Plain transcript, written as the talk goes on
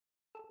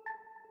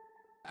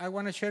I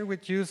want to share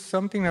with you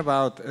something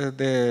about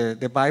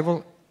the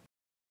Bible.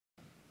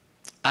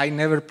 I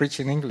never preach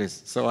in English,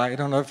 so I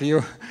don't know if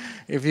you're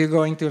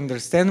going to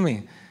understand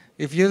me.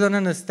 If you don't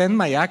understand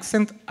my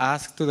accent,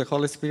 ask to the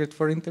Holy Spirit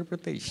for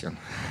interpretation.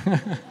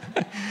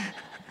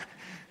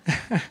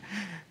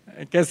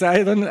 Because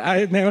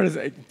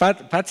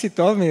Patsy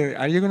told me,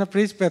 are you going to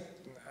preach, but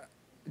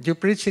you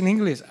preach in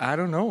English? I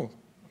don't know.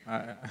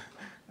 I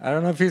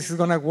don't know if this is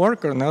going to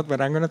work or not,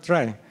 but I'm going to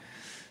try.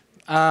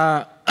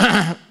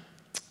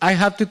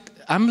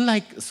 I'm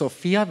like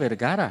Sofia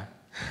Vergara.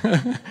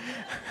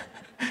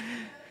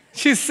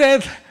 She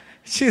said,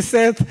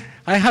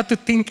 I have to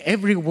think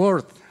every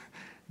word.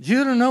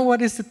 You don't know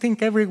what is to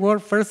think every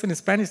word first in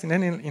Spanish and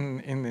then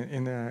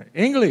in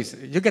English.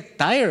 You get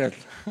tired.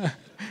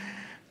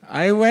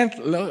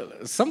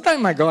 Some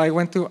time ago, I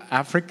went to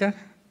Africa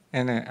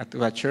and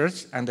to a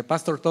church, and the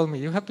pastor told me,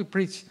 you have to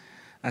preach.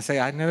 I say,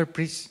 I never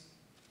preach,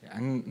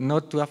 and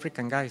not to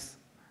African guys.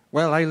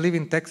 Well, I live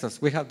in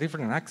Texas. We have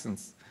different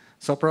accents.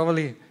 So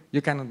probably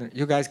you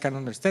guys can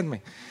understand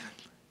me.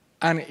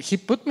 And he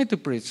put me to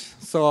preach.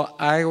 So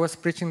I was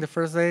preaching the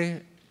first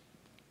day,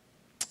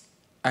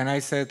 and I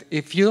said,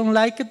 if you don't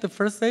like it the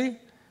first day,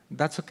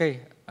 that's okay.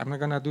 I'm not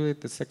going to do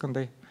it the second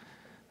day.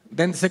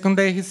 Then the second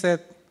day he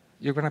said,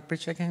 you're going to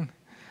preach again.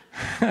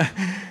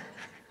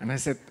 And I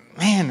said,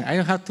 man, I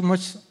don't have too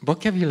much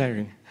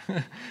vocabulary.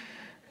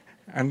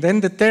 And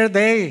then the third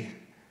day,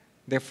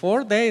 the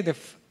fourth day,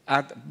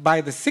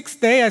 by the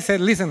sixth day, I said,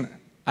 listen,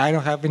 I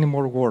don't have any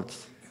more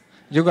words.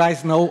 You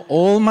guys know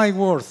all my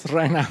words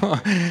right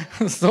now.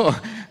 So,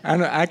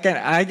 and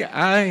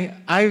I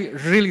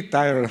really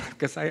tired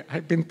because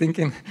I've been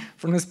thinking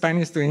from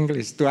Spanish to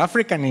English, to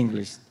African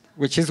English,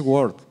 which is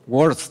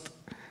worst.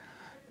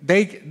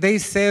 They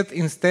said,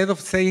 instead of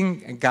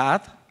saying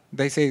God,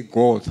 they say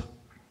God.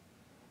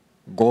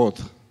 God.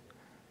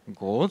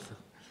 God?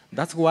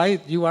 That's why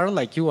you are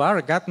like you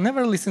are. God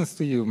never listens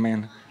to you,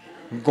 man.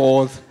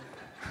 God.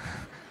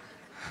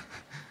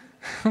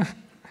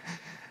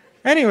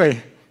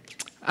 Anyway,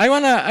 I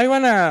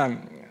wanna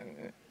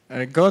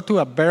go to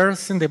a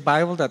verse in the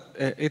Bible that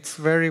it's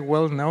very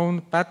well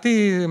known.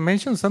 Patty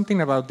mentioned something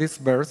about this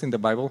verse in the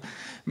Bible.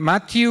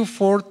 Matthew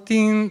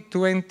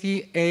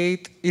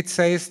 14:28. It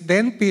says,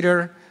 "Then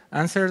Peter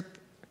answered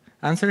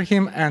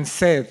him and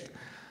said,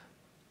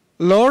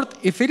 'Lord,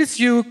 if it is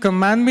you,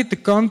 command me to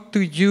come to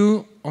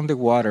you on the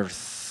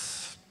waters.'"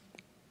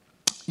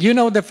 You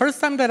know, the first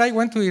time that I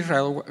went to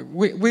Israel,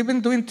 we've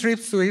been doing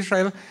trips to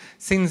Israel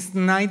since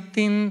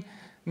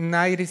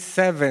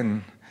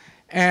 1997.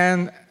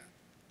 And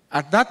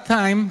at that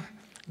time,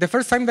 the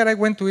first time that I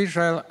went to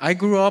Israel, I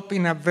grew up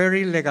in a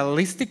very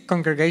legalistic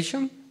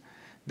congregation.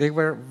 They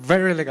were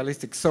very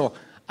legalistic. So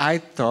I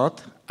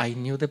thought I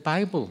knew the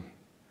Bible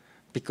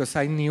because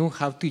I knew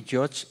how to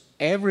judge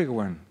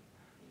everyone.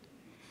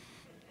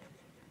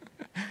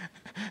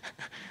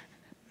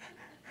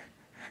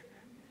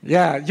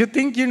 Yeah, you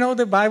think you know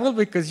the Bible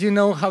because you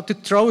know how to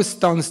throw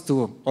stones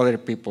to other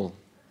people.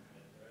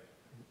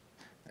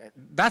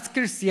 That's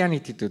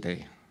Christianity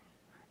today.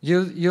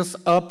 You just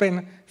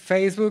open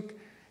Facebook,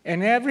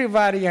 and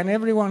everybody and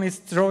everyone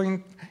is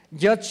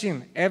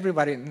judging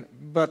everybody,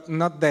 but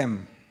not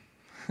them.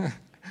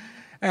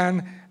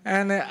 and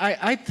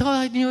I thought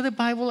I knew the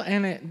Bible,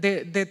 and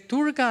the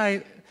tour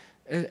guide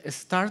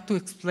started to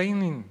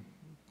explaining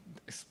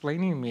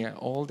me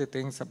all the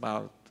things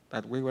about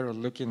that we were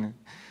looking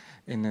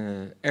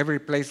in every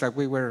place that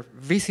we were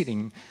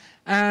visiting.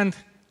 And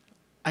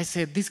I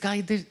said, this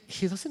guy,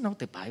 he doesn't know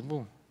the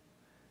Bible.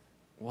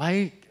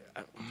 Why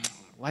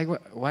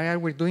are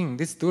we doing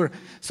this tour?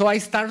 So I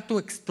started to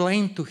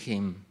explain to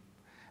him.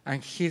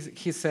 And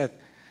he said,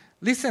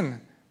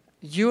 listen,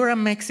 you're a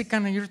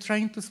Mexican and you're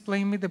trying to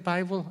explain me the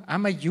Bible.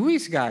 I'm a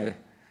Jewish guy.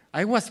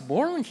 I was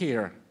born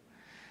here.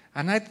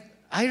 And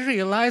I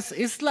realized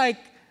it's like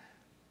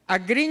a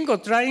gringo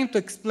trying to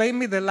explain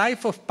me the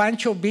life of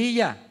Pancho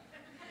Villa.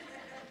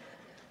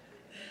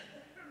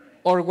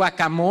 Or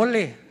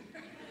guacamole.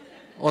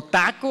 Or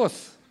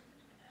tacos.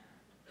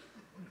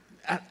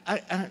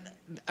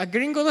 A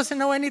gringo doesn't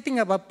know anything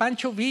about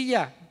Pancho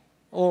Villa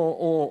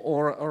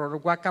or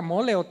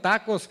guacamole or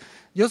tacos.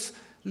 Just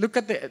look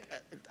at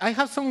I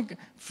have some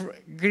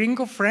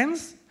gringo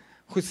friends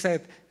who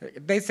said,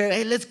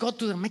 hey, let's go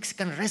to the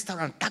Mexican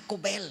restaurant, Taco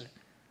Bell.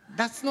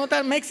 That's not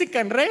a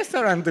Mexican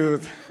restaurant,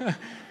 dude.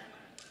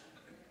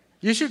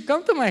 You should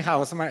come to my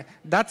house.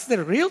 That's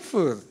the real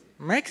food,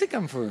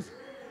 Mexican food.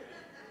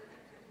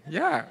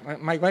 Yeah,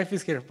 my wife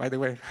is here, by the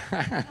way.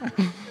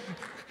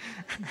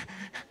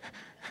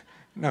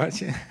 No,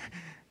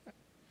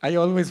 I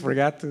always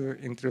forgot to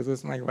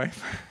introduce my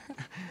wife.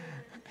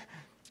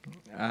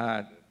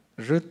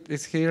 Ruth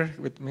is here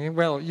with me.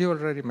 Well, you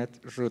already met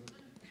Ruth.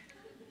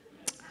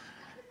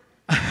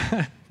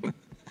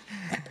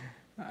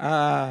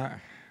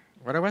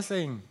 What I was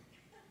saying?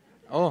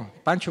 Oh,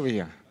 Pancho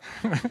Villa.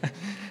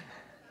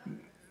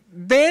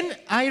 Then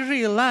I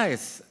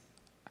realized,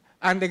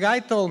 and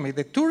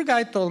the tour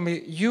guide told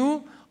me,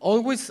 you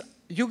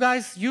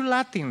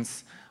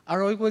Latins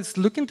are always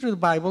looking through the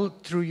Bible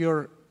through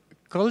your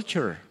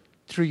culture,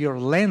 through your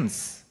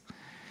lens.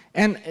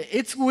 And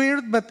it's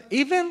weird, but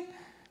even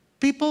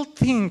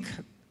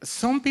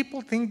some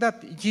people think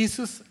that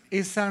Jesus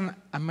is an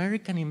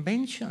American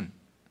invention.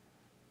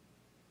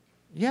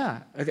 Yeah.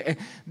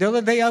 The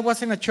other day I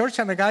was in a church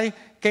and a guy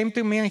came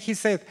to me and he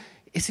said,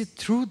 "Is it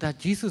true that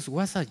Jesus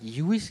was a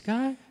Jewish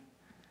guy?"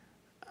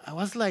 I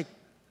was like,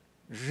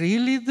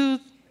 "Really,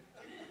 dude?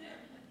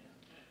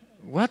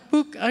 What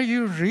book are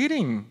you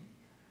reading?"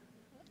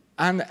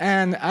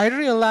 And I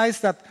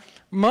realized that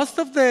most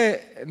of the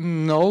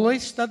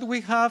knowledge that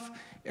we have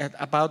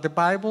about the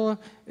Bible,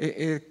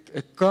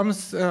 it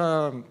comes,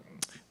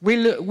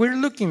 we're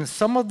looking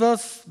some of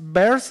those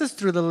verses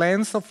through the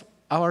lens of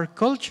our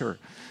culture.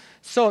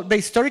 So the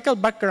historical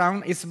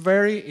background is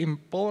very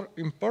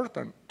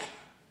important.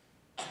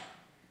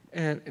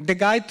 The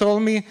guy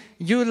told me,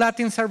 "You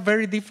Latins are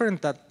very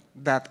different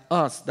than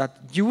us,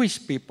 that Jewish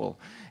people."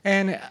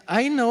 And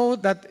I know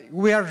that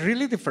we are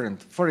really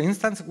different. For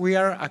instance, we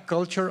are a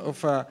culture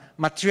of a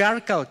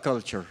matriarchal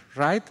culture,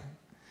 right?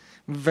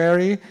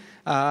 Very,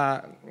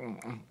 how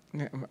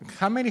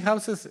many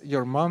houses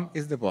your mom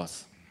is the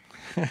boss?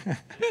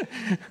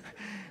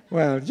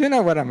 Well, you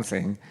know what I'm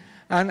saying.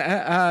 And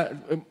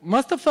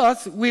most of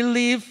us, we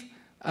live,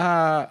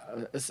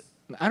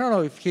 I don't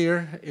know if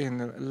here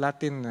in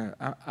Latin,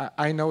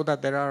 I know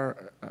that there are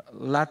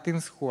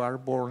Latins who are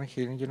born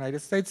here in the United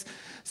States,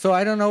 so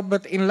I don't know,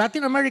 but in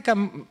Latin America,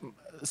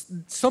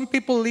 some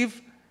people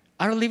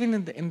are living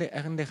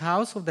in the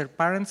house of their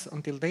parents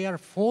until they are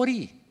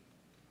 40.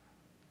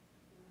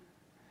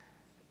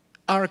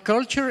 Our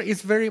culture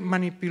is very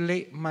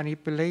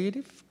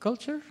manipulative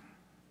culture.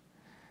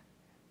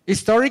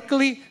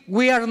 Historically,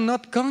 we are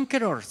not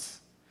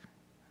conquerors.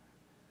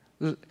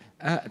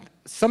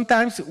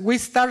 Sometimes we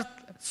start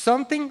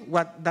something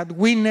that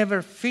we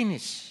never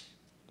finish.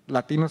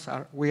 Latinos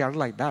we are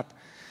like that.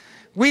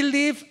 We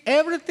leave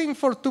everything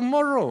for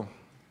tomorrow.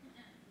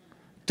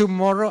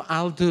 Tomorrow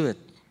I'll do it.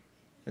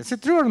 Is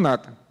it true or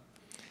not?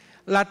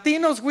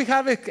 Latinos, we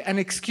have an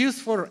excuse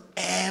for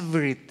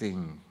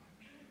everything.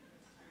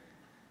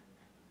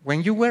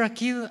 When you were a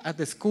kid at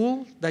the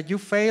school that you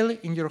failed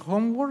in your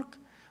homework,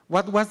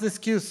 what was the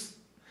excuse?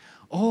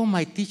 "Oh,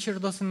 my teacher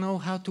doesn't know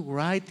how to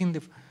write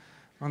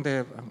on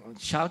the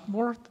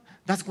chalkboard.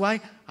 That's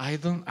why I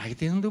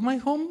didn't do my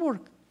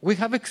homework." We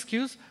have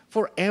excuse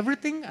for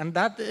everything, and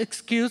that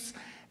excuse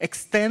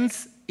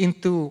extends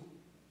into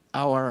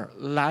our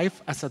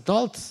life as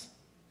adults.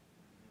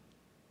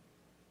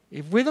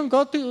 If we don't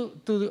go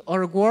to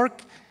our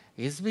work,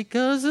 it's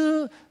because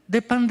of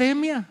the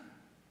pandemic.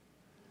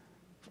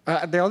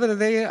 The other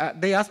day,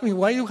 they asked me,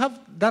 "Why you have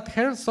that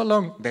hair so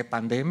long?" The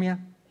pandemic.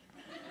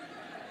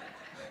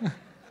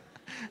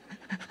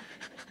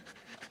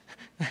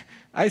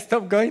 I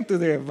stopped going to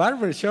the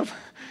barber shop,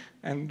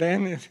 and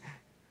then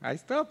I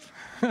stopped.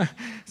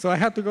 So I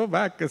had to go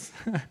back, because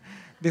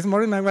this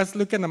morning I was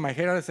looking at my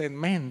hair and I said,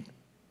 "Man,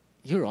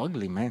 you're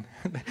ugly, man.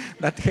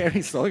 That hair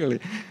is ugly."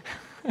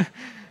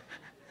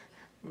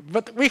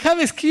 But we have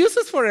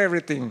excuses for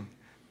everything.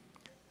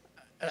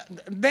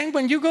 Then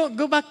when you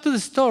go back to the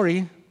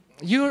story,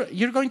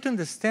 you're going to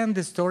understand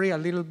the story a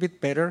little bit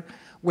better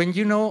when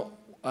you know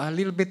a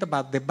little bit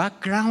about the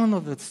background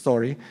of the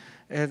story.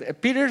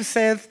 Peter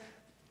said,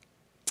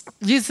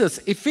 "Jesus,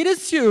 if it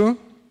is you,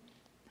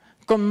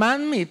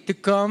 command me to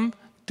come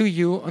to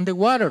you on the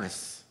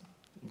waters."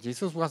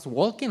 Jesus was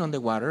walking on the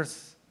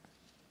waters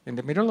in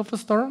the middle of a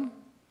storm.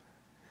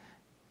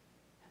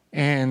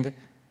 And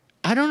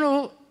I don't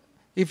know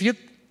if you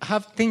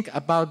have think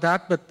about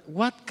that, but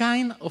what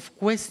kind of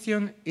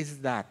question is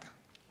that?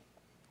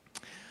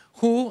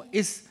 Who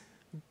is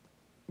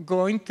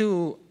going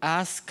to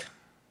ask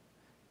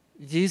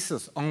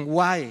Jesus on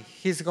why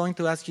he's going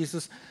to ask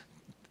Jesus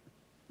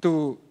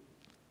to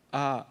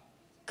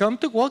come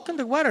to walk on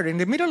the water in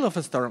the middle of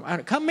a storm?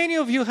 How many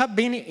of you have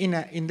been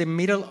in the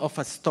middle of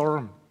a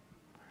storm?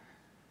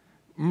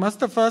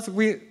 Most of us,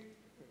 we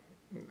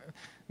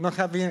not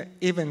have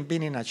even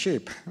been in a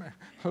ship,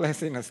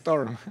 less in a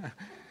storm.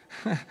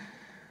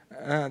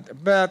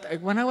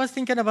 But when I was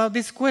thinking about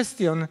this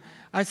question,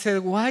 I said,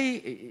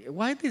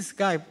 why this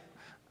guy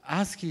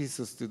asked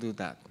Jesus to do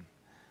that?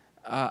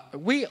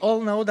 We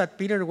all know that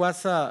Peter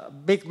was a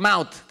big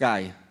mouth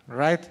guy,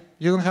 right?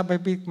 You don't have a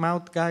big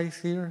mouth guys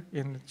here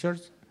in the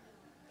church?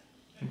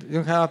 You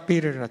don't have a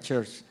Peter at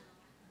church?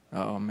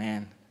 Oh,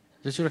 man.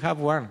 You should have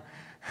one.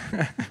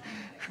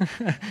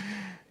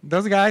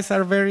 Those guys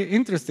are very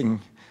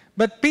interesting.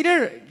 But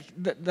Peter,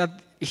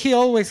 he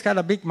always had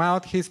a big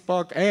mouth. He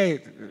spoke, "Hey,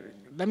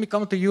 let me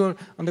come to you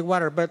on the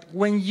water." But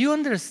when you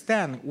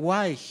understand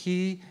why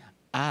he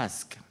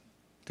asked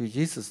to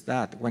Jesus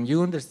that, when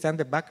you understand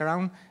the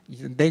background,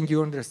 then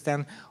you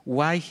understand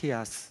why he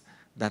asked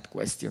that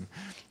question.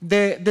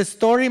 The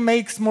story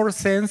makes more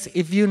sense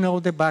if you know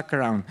the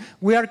background.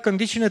 We are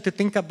conditioned to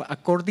think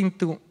according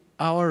to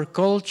our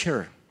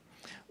culture.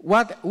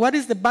 What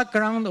is the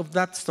background of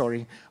that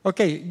story?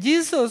 Okay,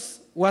 Jesus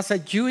was a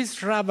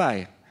Jewish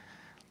rabbi.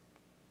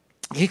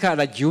 He had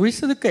a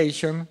Jewish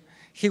education.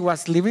 He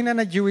was living in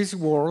a Jewish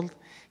world.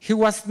 He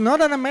was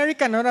not an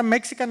American, not a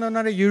Mexican,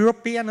 not a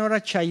European, not a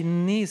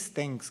Chinese,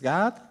 thanks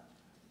God.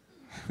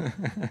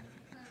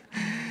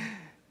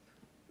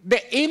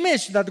 The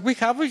image that we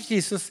have of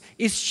Jesus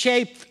is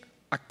shaped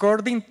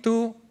according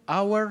to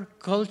our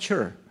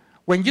culture.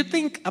 When you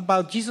think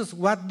about Jesus,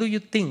 what do you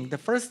think? The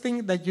first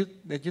thing that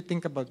you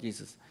think about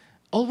Jesus.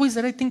 Always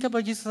that I think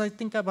about Jesus, I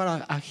think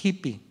about a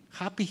hippie,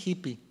 happy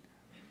hippie.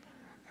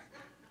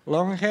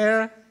 Long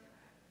hair,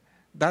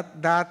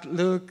 that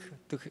look,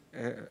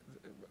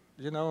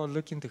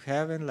 looking to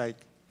heaven like,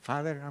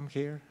 Father, I'm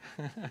here.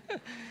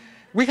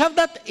 We have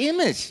that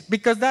image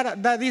because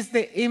that is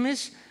the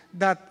image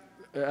that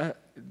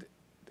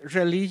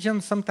religion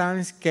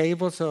sometimes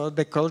gave us, or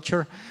the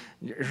culture,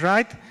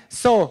 right?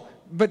 So,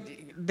 but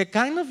the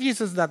kind of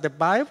Jesus that the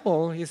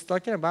Bible is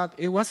talking about,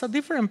 it was a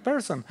different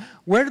person.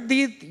 Where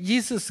did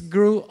Jesus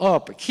grow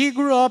up? He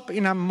grew up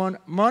in a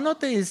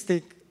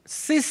monotheistic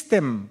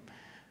system.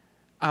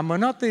 A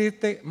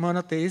monotheistic,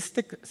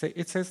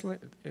 it says,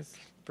 it's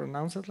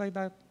pronounced like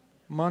that,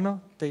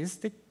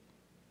 monotheistic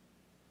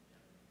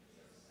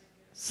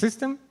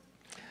system.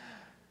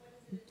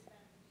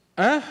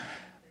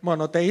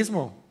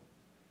 Monotheismo.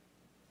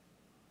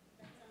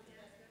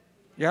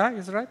 Yeah,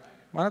 it's right,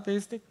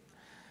 monotheistic.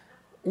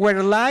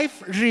 Where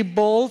life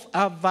revolved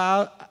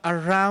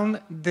around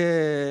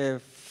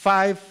the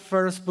 5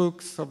 first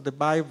books of the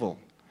Bible,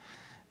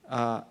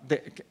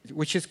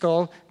 which is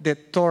called the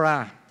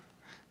Torah.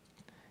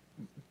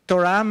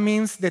 Torah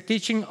means the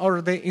teaching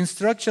or the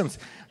instructions.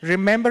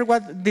 Remember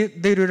what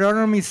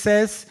Deuteronomy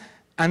says,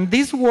 and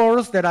these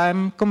words that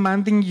I'm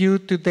commanding you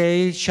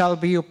today shall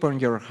be upon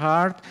your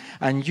heart,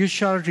 and you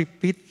shall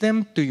repeat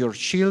them to your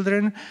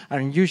children,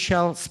 and you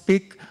shall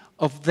speak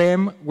of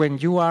them when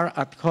you are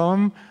at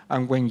home,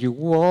 and when you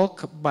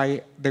walk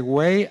by the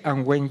way,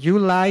 and when you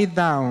lie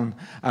down,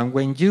 and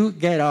when you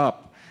get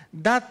up.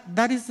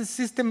 That is the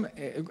system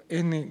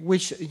in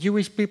which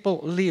Jewish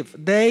people live.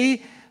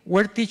 They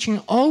were teaching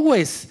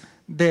always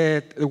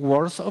the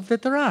words of the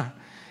Torah.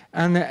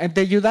 And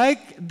the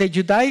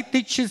Judaic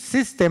teaching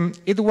system,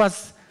 it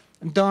was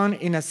done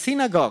in a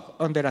synagogue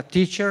under a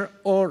teacher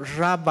or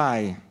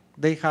rabbi.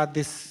 They had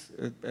these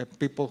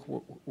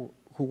people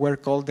who were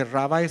called the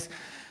rabbis,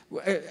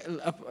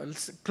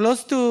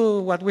 close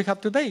to what we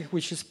have today,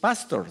 which is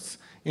pastors.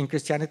 In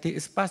Christianity,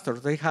 is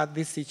pastors. They had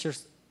these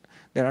teachers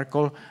that are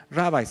called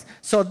rabbis.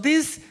 So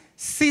this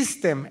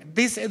system,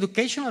 this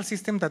educational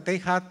system that they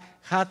had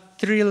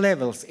 3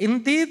 levels.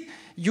 Indeed,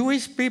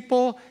 Jewish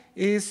people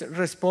is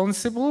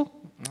responsible,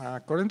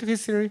 according to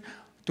history,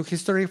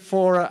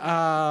 for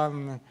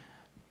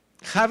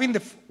having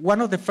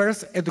one of the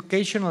first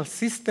educational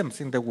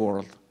systems in the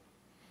world.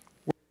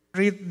 When you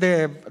read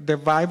the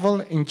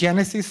Bible in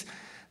Genesis,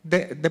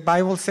 the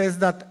Bible says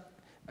that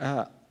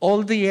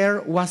all the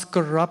air was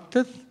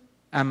corrupted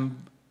and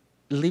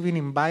living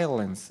in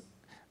violence.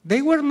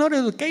 They were not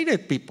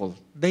educated people.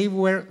 They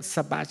were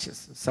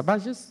savages.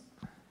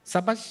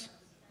 Savage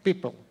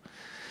people.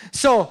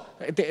 So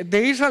the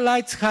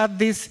Israelites had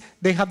this,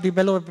 they have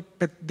developed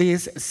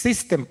this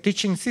system,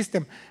 teaching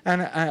system,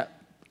 and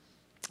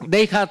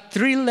they had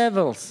 3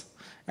 levels.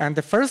 And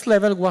the first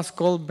level was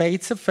called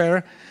Beit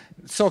Sefer.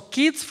 So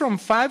kids from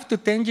 5 to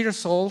 10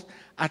 years old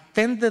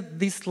attended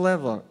this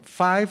level,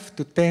 5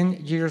 to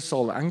 10 years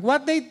old. And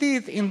what they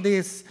did in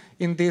this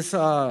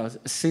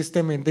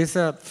system, in this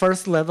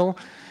first level,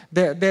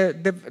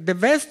 the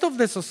best of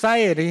the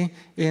society,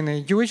 in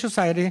a Jewish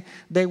society,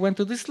 they went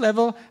to this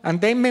level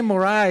and they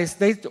memorized,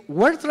 they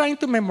were trying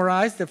to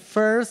memorize the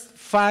first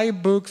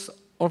 5 books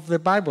of the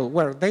Bible.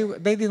 Well,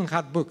 they didn't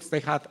have books,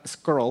 they had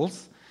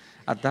scrolls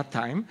at that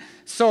time.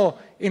 So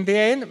in the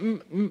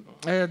end,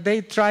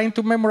 they trying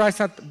to memorize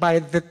that. By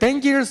the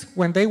 10 years,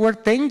 when they were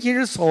 10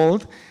 years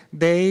old,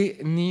 they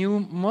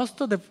knew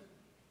most of the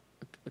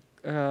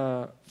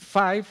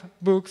 5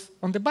 books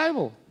on the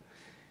Bible.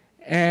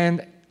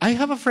 And I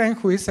have a friend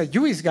who is a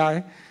Jewish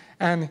guy,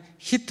 and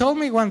he told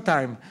me one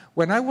time,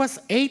 when I was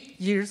 8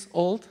 years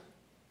old,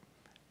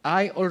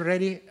 I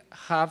already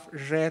have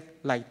read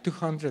like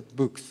 200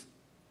 books.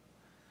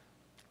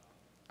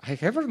 I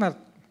have not,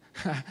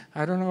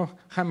 I don't know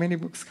how many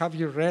books have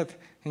you read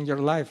in your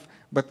life,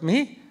 but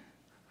me,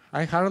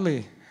 I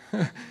hardly,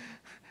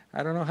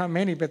 I don't know how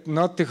many, but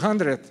not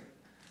 200.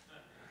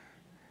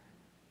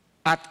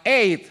 At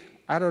 8,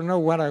 I don't know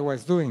what I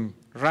was doing.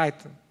 Right,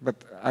 but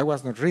I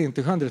was not reading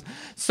 200.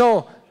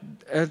 So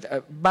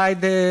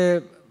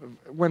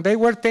when they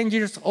were 10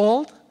 years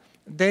old,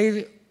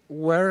 they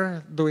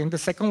were doing the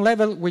second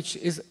level, which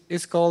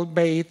is called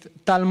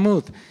Beit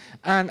Talmud.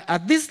 And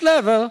at this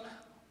level,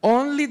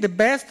 only the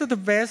best of the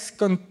best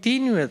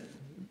continued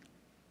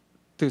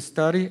to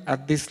study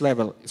at this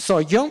level. So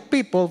young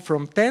people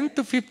from 10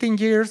 to 15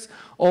 years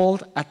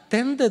old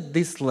attended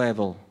this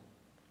level.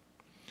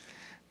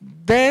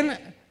 Then,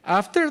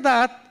 after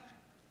that,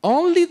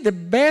 only the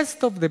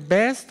best of the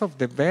best of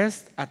the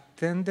best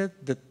attended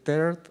the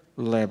 3rd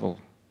level.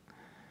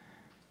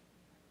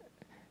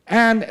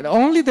 And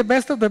only the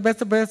best of the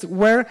best of the best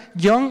were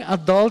young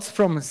adults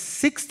from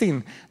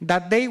 16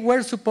 that they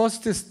were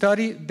supposed to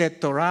study the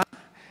Torah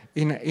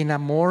in a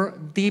more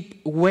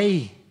deep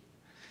way.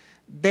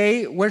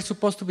 They were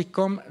supposed to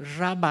become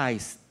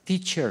rabbis,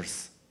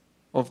 teachers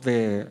of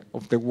the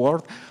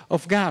word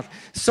of God.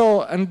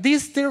 So, and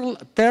this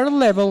third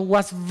level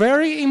was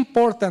very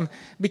important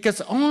because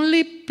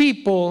only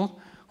people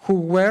who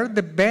were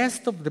the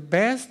best of the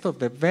best of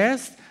the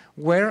best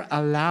were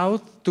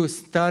allowed to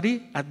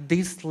study at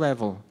this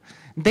level.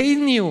 They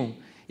knew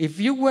if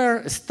you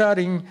were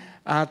studying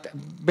at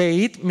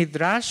Beit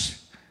Midrash,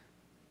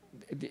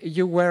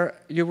 you were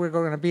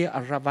going to be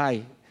a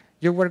rabbi.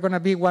 You were going to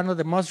be one of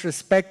the most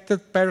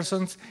respected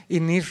persons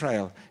in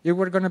Israel. You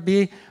were going to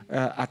be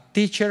a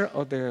teacher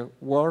of the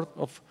Word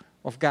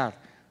of God.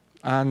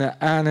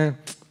 And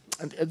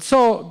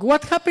so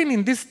what happened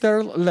in this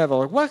third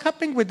level? What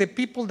happened with the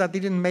people that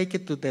didn't make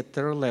it to the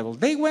third level?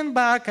 They went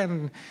back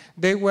and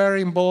they were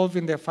involved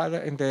in the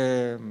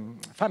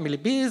family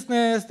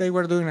business. They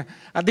were doing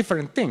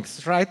different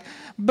things, right?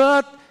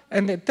 But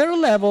in the third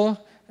level,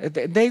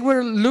 they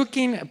were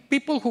looking,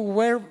 people who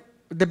were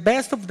the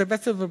best of the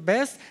best of the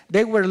best,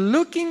 they were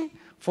looking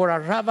for a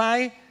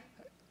rabbi,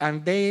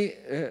 and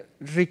they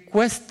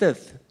requested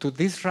to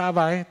this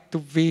rabbi to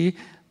be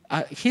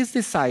his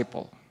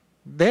disciple,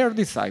 their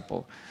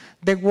disciple.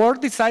 The word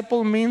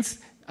disciple means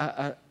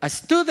a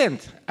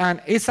student,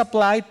 and it's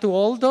applied to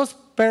all those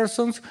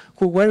persons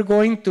who were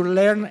going to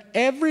learn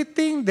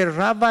everything the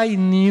rabbi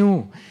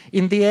knew.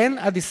 In the end,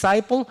 a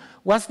disciple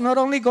was not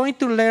only going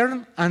to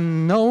learn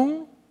and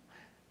know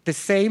the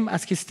same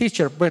as his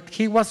teacher, but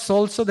he was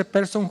also the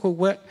person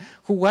who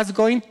was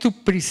going to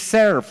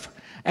preserve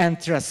and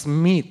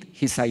transmit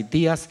his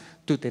ideas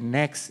to the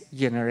next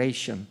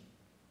generation.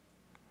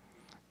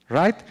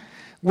 Right?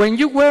 When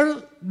you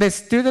were the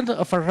student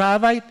of a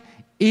rabbi,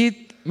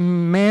 it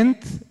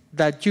meant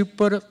that you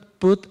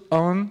put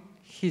on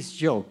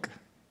his yoke.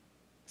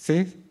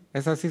 ¿Sí?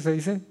 ¿Es así se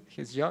dice?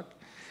 His yoke.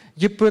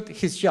 You put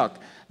his yoke.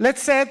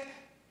 Let's say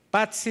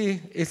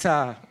Patsy is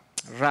a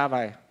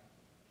rabbi.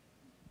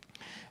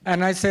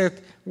 And I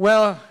said,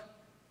 well,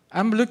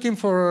 I'm looking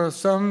for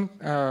some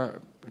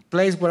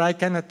place where I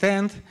can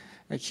attend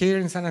here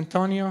in San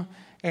Antonio,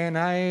 and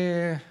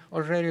I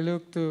already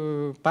looked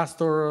to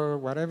pastor or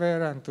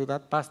whatever, and to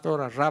that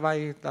pastor, a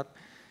rabbi that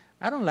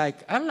I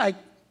like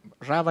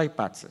Rabbi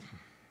Patsy.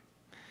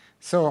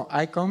 So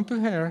I come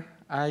to her,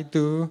 I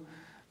do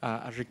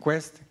a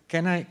request,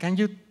 can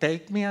you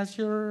take me as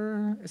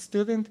your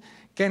student?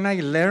 Can I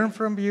learn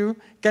from you?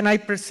 Can I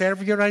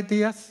preserve your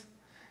ideas?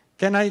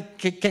 Can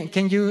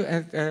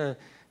you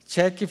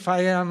check if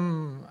I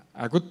am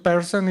a good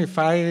person, if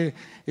I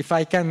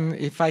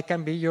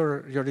can be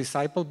your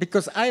disciple?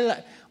 Because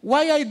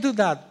why I do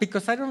that?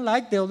 Because I don't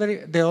like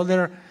the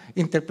other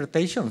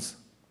interpretations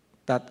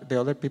that the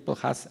other people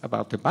has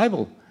about the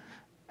Bible.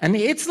 And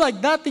it's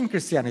like that in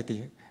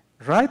Christianity,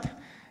 right?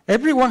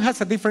 Everyone has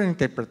a different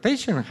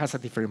interpretation, has a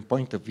different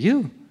point of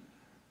view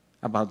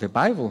about the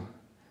Bible.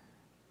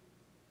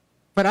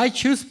 But I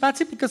choose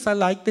Patsy because I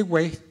like the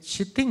way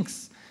she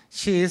thinks.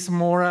 She is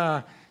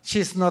more,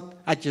 she's not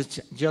a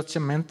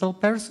judgmental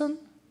person.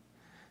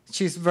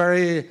 She's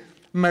very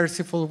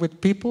merciful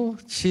with people.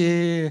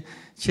 She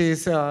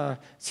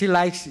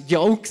likes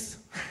jokes.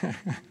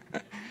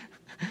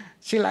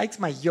 She likes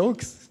my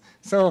jokes.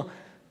 So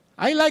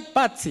I like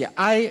Patsy.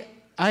 I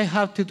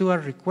have to do a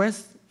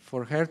request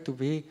for her to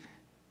be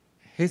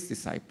his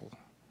disciple.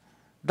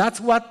 That's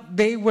what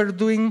they were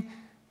doing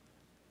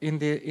in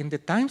the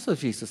times of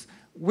Jesus.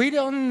 We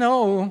don't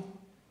know.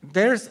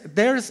 There's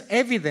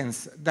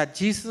evidence that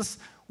Jesus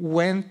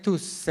went to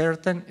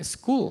certain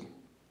school.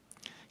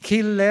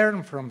 He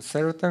learned from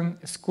certain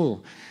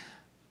school.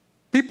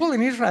 People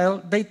in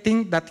Israel, they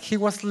think that he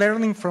was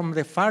learning from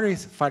the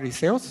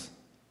Pharisees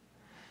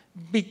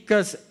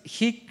because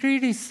he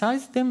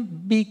criticized them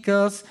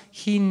because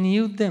he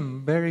knew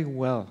them very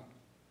well.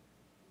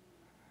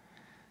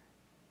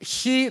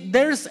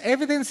 There's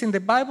evidence in the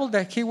Bible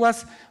that he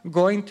was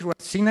going to a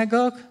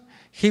synagogue.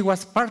 He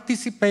was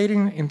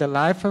participating in the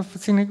life of a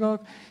synagogue.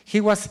 He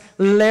was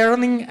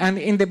learning, and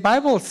in the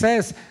Bible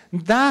says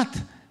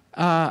that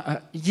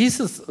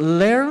Jesus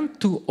learned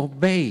to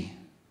obey.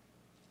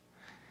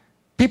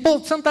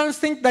 People sometimes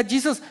think that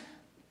Jesus,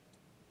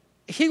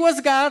 he was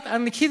God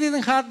and he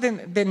didn't have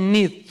the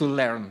need to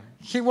learn.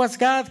 He was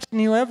God, he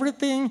knew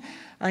everything,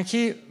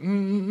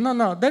 and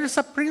no, there's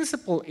a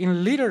principle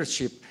in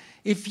leadership.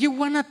 If you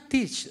want to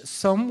teach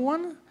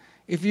someone,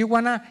 if you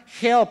want to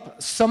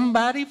help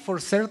somebody for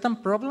certain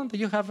problem that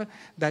you have,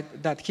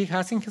 that he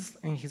has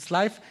in his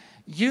life,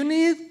 you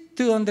need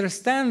to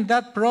understand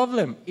that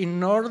problem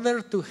in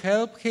order to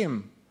help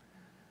him.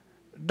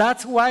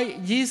 That's why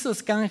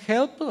Jesus can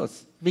help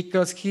us,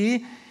 because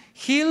he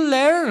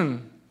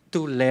learned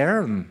to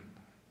learn.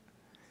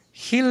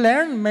 He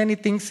learned many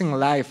things in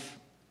life.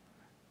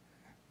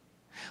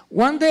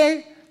 One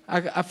day,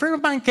 a friend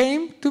of mine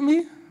came to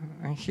me,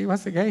 and he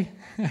was a guy.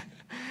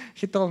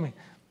 He told me,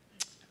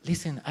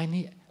 listen,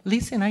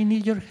 I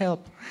need your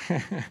help.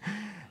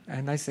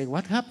 And I say,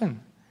 what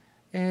happened?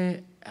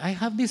 I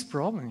have this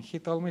problem. He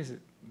told me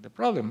the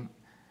problem.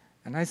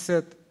 And I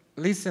said,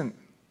 listen,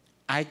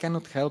 I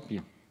cannot help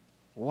you.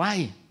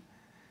 Why?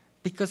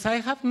 Because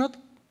I don't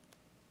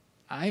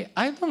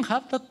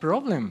have that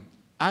problem.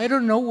 I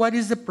don't know what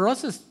is the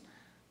process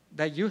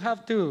that you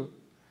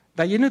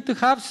need to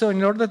have so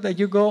in order that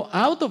you go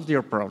out of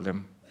your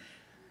problem.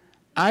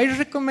 I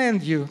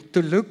recommend you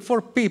to look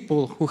for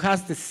people who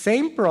has the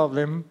same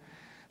problem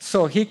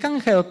so he can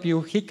help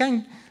you, he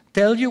can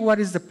tell you what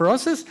is the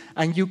process,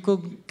 and you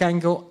can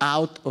go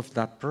out of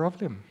that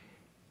problem.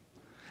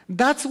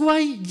 That's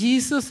why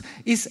Jesus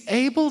is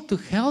able to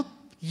help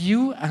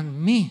you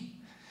and me,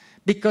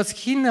 because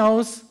he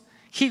knows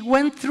he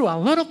went through a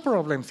lot of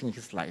problems in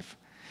his life.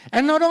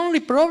 And not only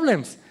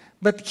problems,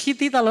 but he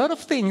did a lot of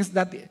things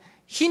that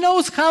he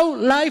knows how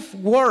life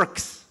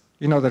works,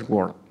 in other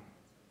words.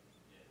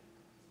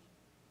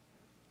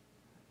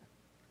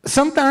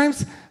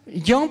 Sometimes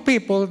young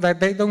people that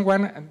they don't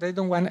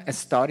want to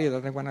study,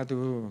 that they want to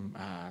do,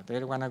 they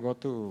don't want to go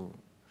to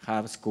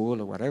have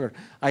school or whatever.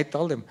 I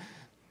told them,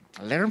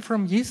 learn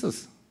from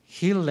Jesus.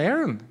 He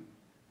learned.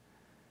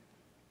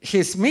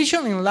 His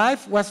mission in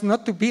life was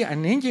not to be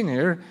an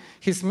engineer.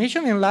 His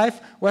mission in life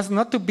was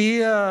not to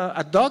be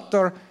a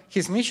doctor.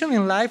 His mission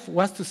in life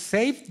was to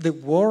save the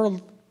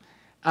world.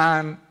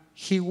 And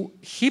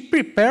he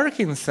prepared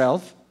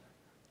himself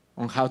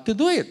on how to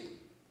do it.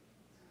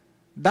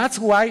 That's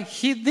why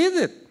he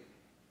did it.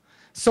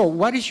 So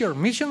what is your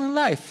mission in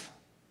life?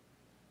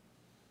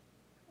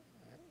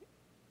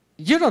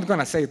 You're not going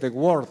to say the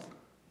world.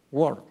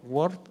 You're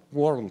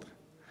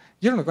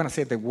not going to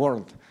say the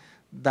world.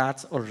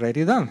 That's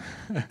already done.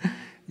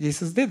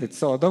 Jesus did it,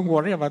 so don't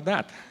worry about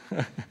that.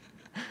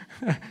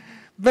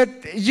 But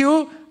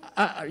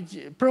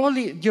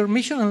probably your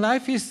mission in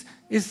life is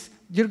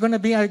you're going to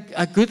be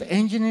a good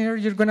engineer,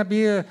 you're going to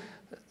be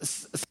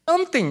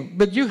something,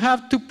 but you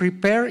have to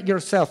prepare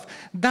yourself.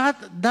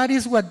 That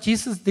is what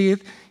Jesus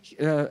did,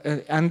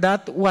 and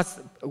that was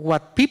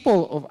what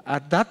people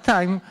at that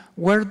time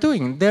were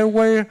doing. They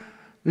were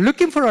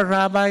looking for a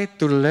rabbi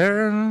to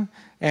learn,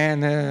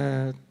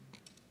 and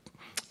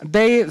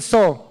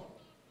so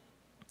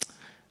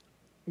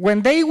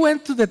when they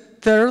went to the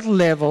third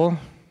level,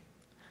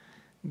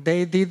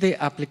 they did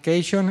the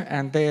application,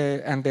 and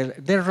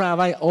the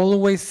rabbi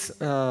always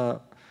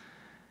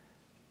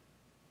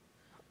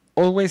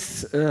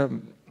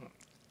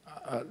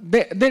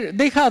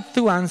they had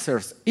two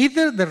answers.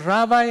 Either the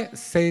rabbi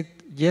said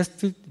yes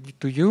to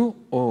you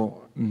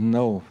or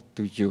no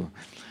to you.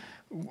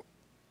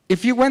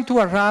 If you went to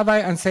a rabbi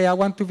and say, I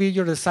want to be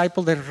your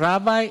disciple, the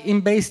rabbi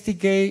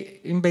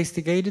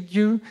investigated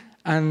you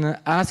and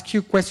asked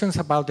you questions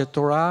about the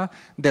Torah,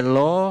 the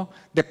law,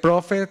 the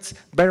prophets,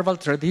 verbal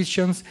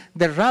traditions.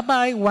 The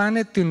rabbi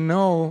wanted to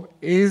know,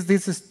 is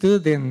this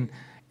student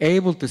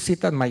able to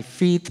sit at my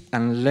feet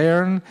and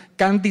learn?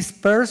 Can this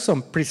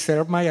person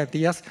preserve my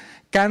ideas?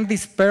 Can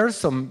this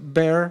person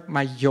bear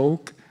my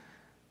yoke?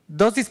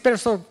 Does this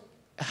person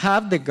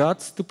have the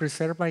guts to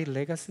preserve my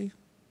legacy?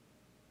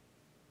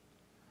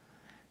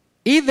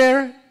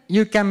 Either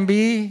you can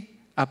be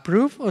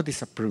approved or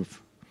disapproved.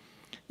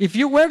 If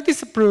you were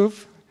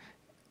disapproved,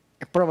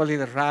 probably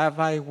the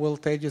rabbi will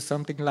tell you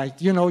something like,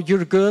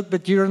 you're good,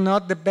 but you're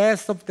not the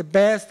best of the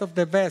best of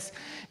the best.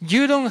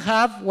 You don't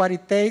have what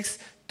it takes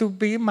to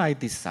be my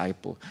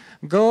disciple.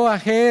 Go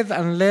ahead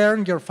and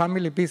learn your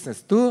family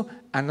business. Do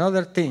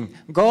another thing.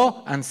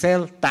 Go and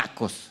sell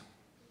tacos.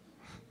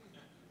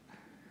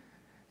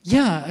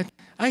 Yeah,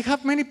 I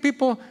have many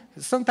people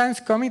sometimes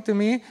coming to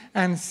me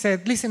and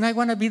said, listen, I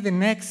want to be the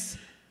next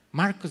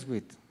Marcus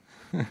Witt,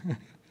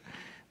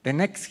 the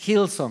next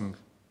Hillsong,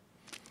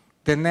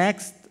 the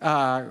next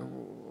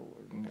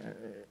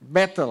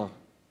Bethel,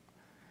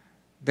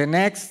 the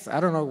next, I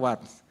don't know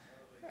what.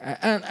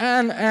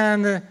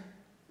 And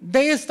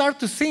they start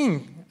to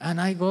sing,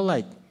 and I go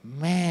like,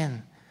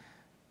 man,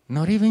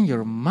 not even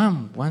your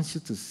mom wants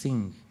you to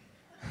sing.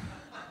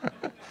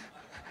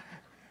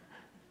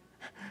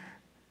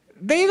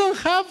 They don't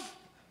have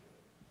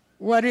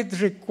what it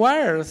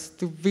requires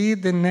to be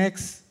the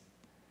next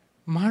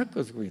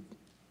Marcus Witt.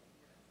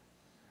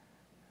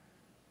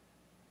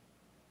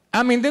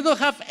 I mean, they don't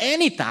have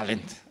any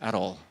talent at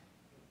all.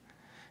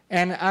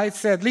 And I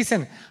said,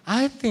 listen,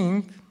 I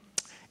think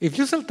if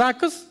you sell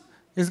tacos,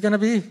 it's going to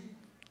be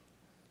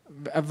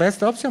a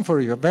best option for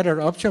you, a better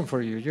option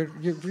for you.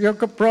 You're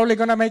probably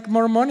going to make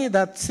more money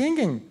than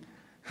singing.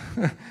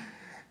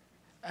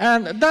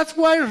 And that's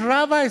why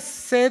rabbis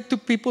said to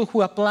people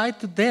who applied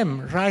to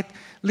them, right?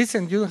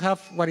 Listen, you have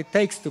what it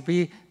takes to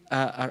be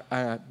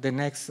the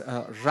next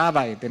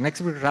rabbi, the next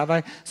big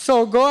rabbi.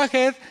 So go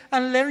ahead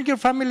and learn your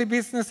family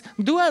business.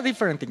 Do a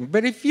different thing.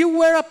 But if you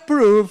were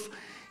approved,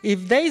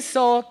 if they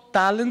saw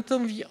talent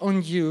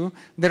on you,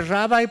 the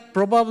rabbi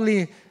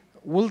probably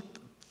would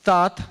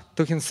thought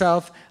to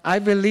himself, I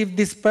believe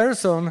this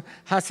person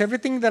has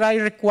everything that I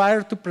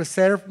require to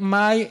preserve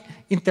my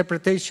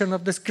interpretation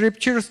of the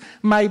scriptures,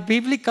 my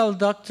biblical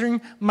doctrine,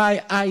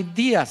 my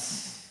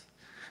ideas.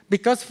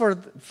 Because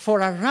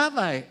for a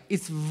rabbi,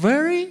 it's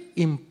very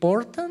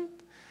important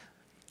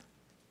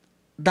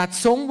that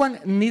someone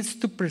needs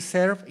to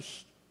preserve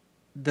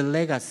the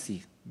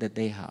legacy that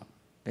they have,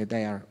 that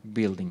they are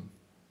building.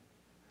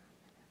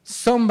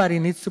 Somebody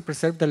needs to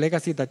preserve the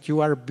legacy that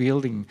you are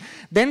building.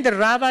 Then the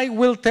rabbi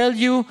will tell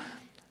you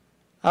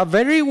a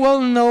very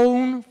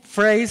well-known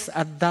phrase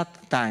at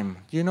that time.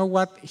 You know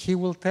what he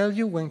will tell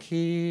you when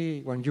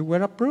you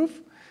were approved?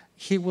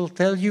 He will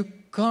tell you,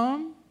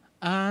 come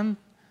and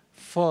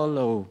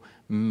follow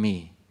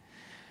me.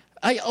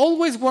 I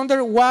always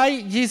wonder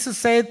why Jesus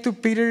said to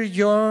Peter,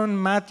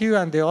 John, Matthew,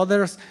 and the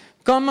others,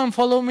 come and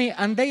follow me,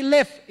 and they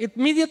left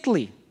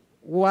immediately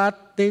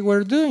what they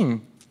were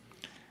doing.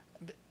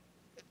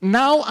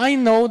 Now I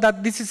know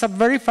that this is a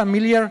very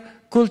familiar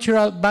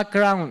cultural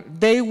background.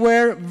 They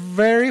were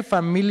very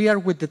familiar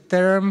with the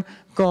term,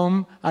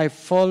 come and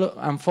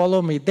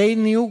follow me. They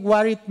knew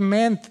what it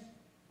meant,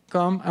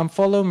 come and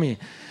follow me.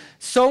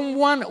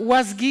 Someone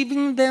was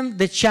giving them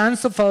the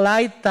chance of a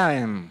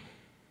lifetime.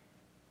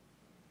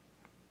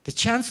 The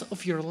chance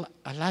of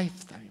a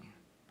lifetime.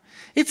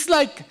 It's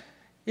like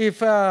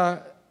if,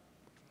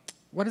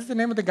 what is the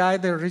name of the guy,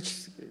 the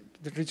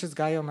richest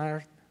guy on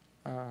earth?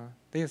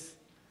 The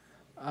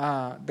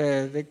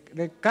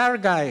car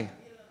guy.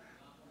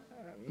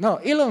 No,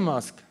 Elon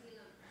Musk.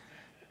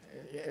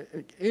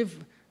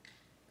 If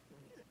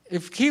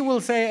he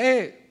will say,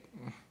 hey,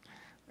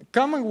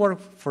 come and work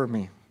for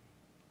me.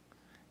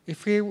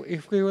 If we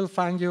will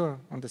find you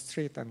on the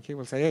street and he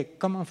will say, hey,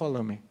 come and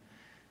follow me.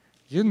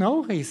 You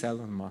know he's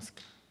Elon Musk.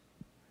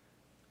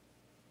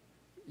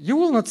 You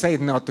will not say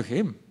no to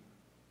him.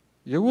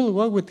 You will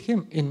go with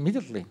him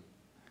immediately.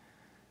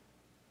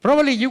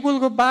 Probably you will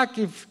go back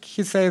if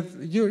he said,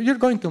 you're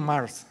going to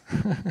Mars.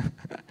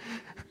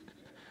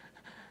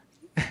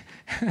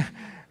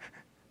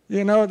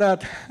 You know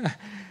that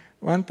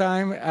one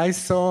time I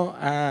saw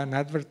an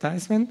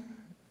advertisement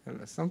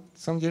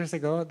some years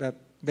ago that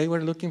they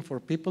were looking for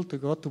people to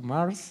go to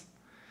Mars,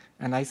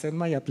 and I sent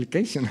my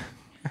application.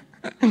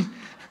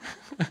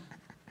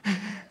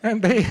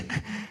 and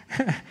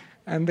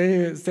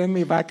they sent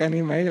me back an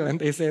email, and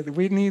they said,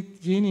 we need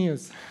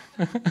genius.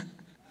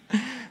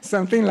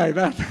 Something like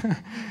that.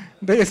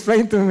 They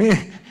explained to me.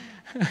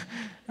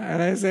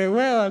 And I said,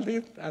 well,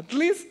 at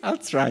least I'll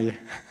try.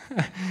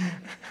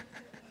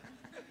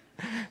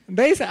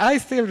 I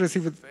still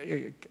receive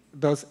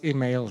those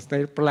emails.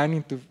 They're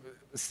planning to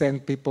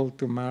send people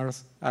to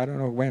Mars. I don't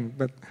know when,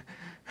 but...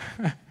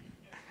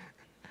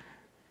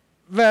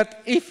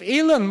 But if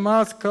Elon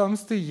Musk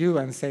comes to you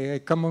and say, hey,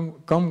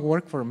 come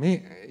work for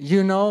me,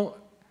 you know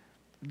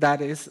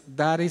that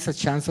is a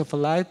chance of a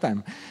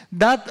lifetime.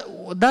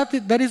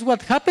 That is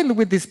what happened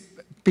with these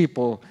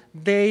people.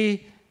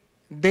 They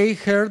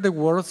heard the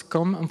words,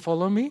 come and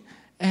follow me,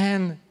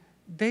 and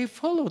they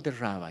followed the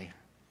rabbi.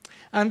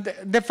 And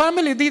the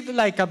family did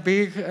like a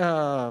big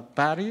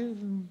party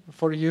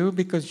for you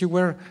because you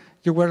were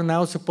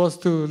now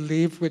supposed to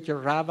live with your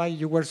rabbi.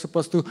 You were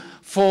supposed to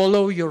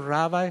follow your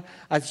rabbi.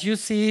 As you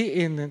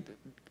see,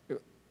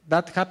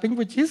 that happened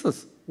with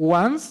Jesus.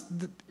 Once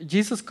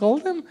Jesus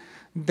called them,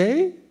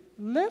 they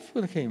left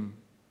with him.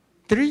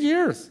 3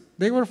 years,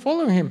 they were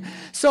following him.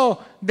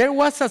 So there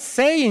was a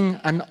saying,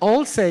 an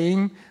old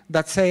saying,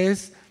 that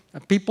says,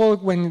 people,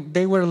 when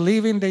they were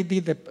leaving, they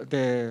did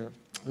the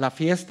la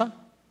fiesta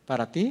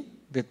para ti,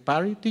 the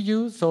party to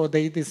you, so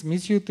they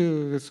dismiss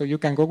you so you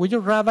can go with your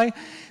rabbi.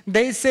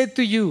 They said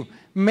to you,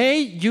 may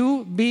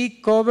you be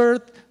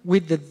covered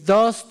with the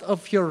dust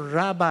of your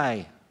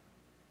rabbi.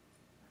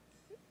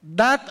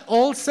 That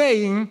old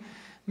saying,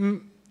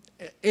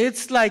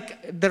 it's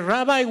like the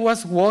rabbi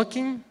was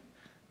walking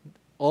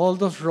all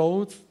those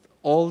roads,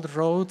 old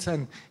roads,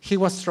 and he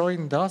was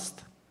throwing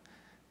dust.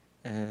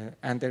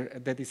 And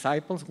the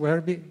disciples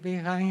were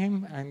behind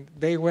him, and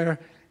they were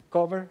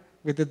covered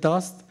with the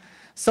dust.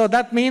 So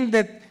that means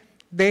that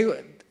they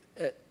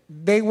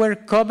were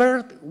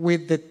covered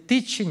with the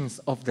teachings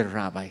of the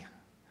rabbi.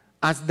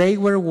 As they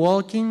were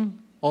walking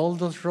all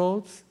those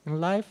roads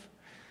in life,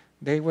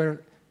 they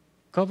were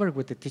covered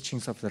with the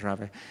teachings of the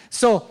rabbi.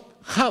 So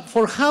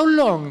for how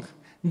long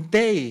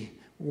they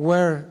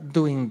were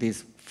doing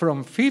this?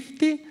 From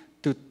 50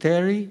 to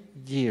 30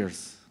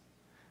 years.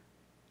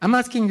 I'm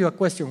asking you a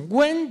question.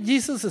 When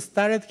Jesus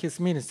started his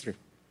ministry,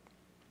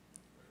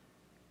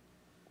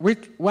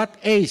 with what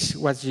age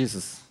was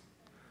Jesus?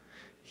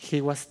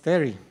 He was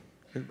 30.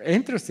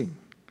 Interesting,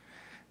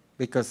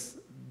 because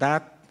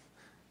that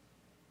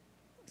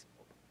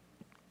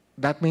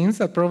means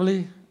that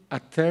probably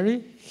at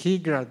 30 he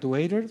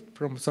graduated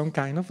from some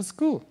kind of a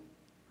school.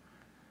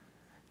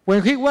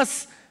 When he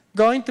was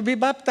going to be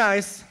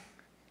baptized,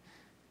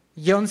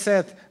 John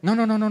said,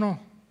 no,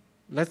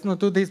 let's not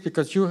do this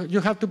because you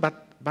have to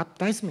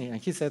baptize me.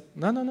 And he said,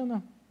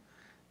 no.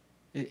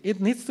 It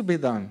needs to be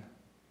done.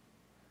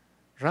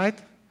 Right?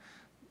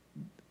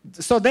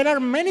 So there are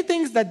many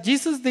things that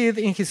Jesus did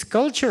in his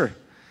culture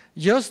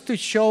just to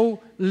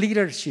show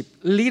leadership.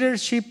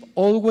 Leadership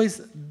always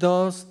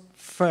does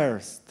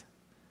first,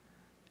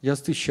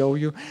 just to show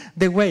you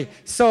the way.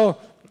 So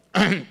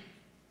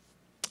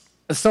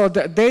So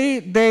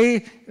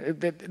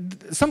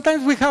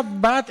sometimes we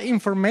have bad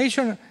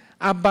information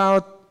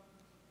about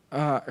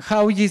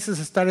how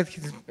Jesus started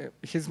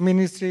his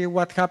ministry,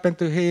 what happened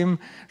to him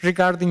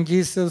regarding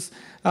Jesus.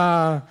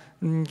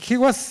 He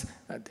was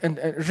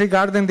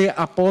regarding the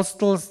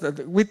apostles.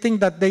 We think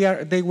that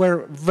they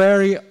were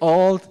very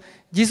old.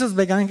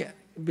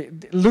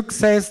 Luke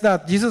says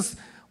that Jesus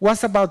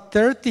was about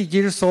 30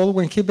 years old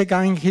when he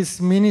began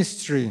his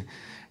ministry.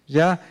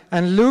 Yeah,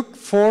 and Luke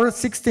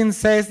 4:16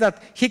 says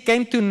that he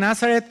came to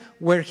Nazareth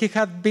where he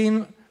had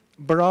been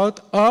brought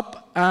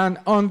up, and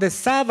on the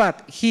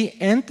Sabbath he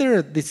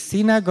entered the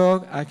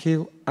synagogue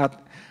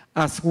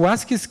as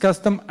was his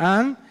custom,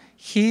 and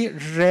he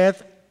read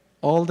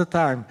all the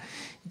time.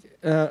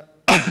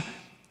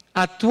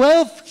 At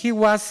 12 he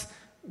was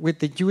with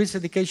the Jewish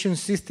education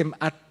system.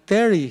 At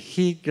 30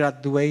 he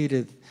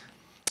graduated.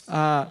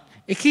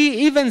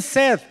 He even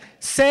said,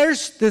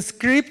 "Search the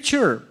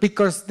scripture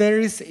because there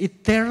is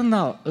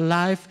eternal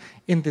life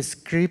in the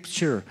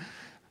scripture."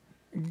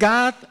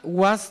 God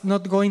was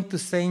not going to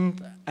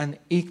send an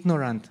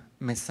ignorant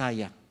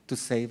Messiah to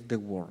save the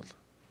world.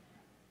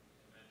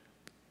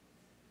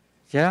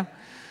 Yeah?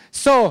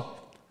 So,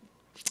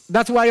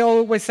 that's why I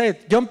always say,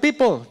 young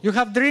people, you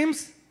have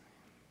dreams?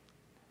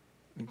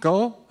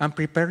 Go and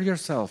prepare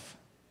yourself.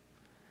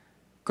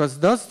 Because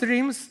those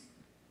dreams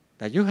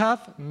that you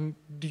have,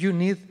 you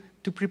need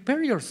to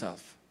prepare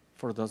yourself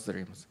for those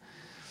dreams.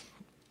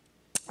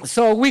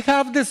 So we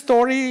have the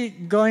story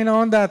going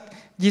on that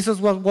Jesus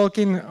was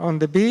walking on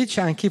the beach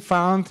and he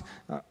found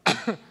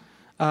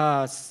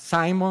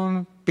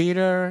Simon,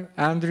 Peter,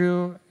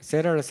 Andrew,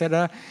 etc.,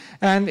 etc.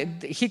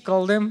 And he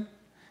called them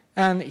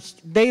and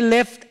they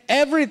left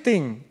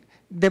everything.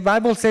 The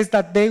Bible says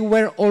that they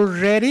were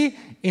already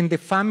in the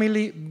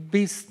family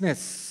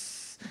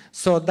business.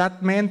 So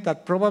that meant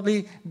that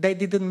probably they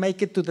didn't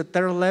make it to the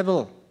third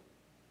level.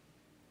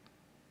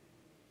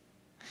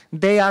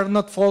 They are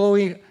not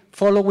following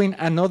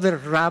another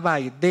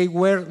rabbi. They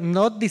were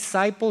not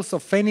disciples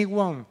of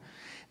anyone.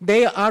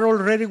 They are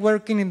already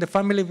working in the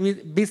family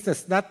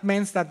business. That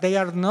means that they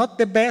are not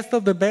the best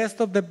of the best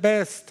of the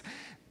best.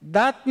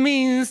 That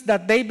means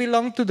that they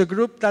belong to the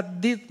group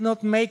that did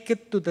not make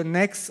it to the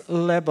next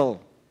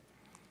level.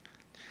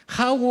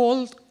 How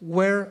old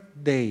were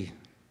they?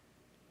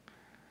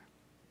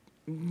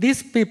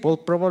 These people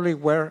probably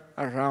were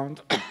around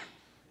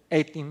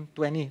 18,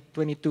 20,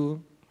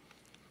 22.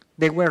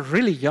 They were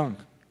really young.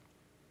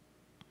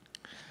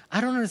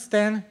 I don't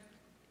understand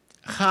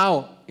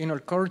how in our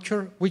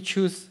culture we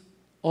choose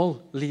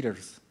all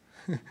leaders.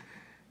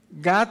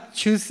 God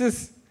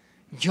chooses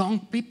young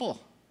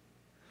people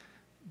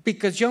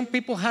because young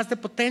people has the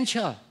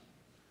potential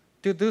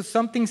to do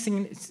something.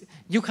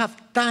 You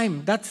have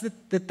time. That's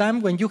the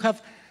time when you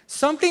have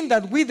something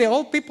that we, the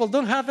old people,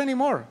 don't have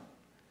anymore.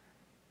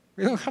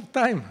 We don't have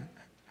time.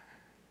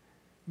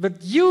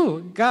 But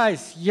you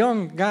guys,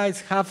 young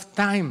guys, have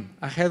time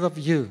ahead of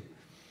you.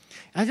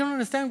 I don't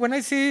understand when I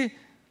see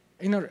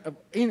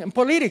in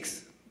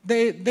politics,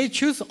 they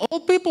choose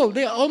old people.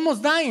 They're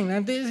almost dying,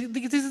 and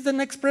this is the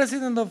next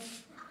president of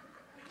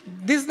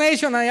this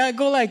nation. I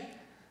go like,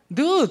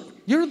 dude,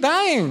 you're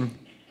dying.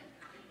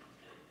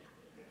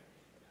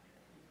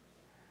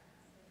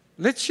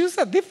 Let's choose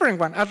a different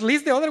one. At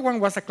least the other one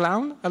was a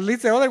clown. At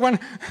least the other one,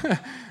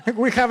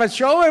 we have a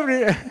show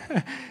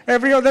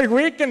every other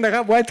week in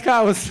the White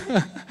House.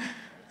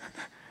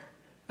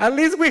 At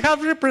least we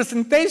have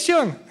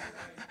representation.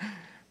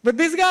 But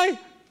this guy,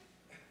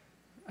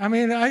 I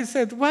mean, I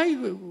said, why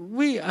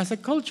we as a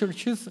culture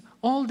choose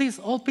all these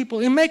old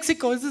people? In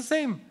Mexico, it's the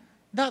same.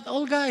 That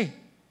old guy.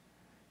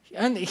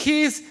 And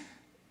he's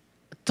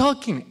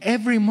talking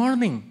every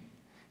morning.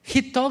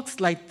 He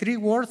talks like 3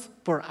 words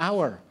per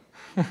hour.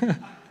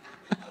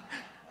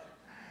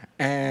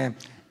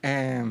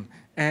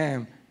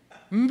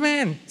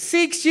 Man,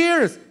 6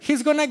 years,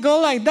 he's going to go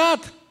like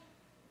that.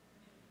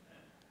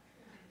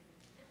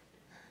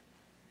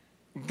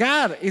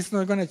 God is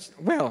not going to,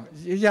 well,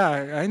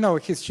 yeah, I know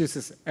he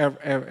chooses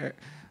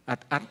at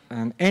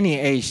any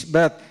age,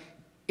 but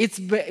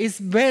it's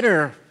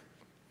better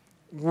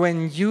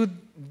when you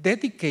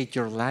dedicate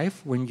your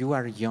life when you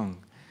are young,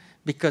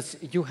 because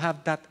you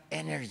have that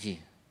energy.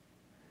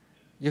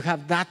 You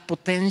have that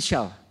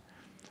potential.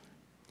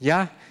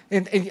 Yeah?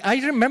 And I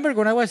remember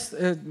when I was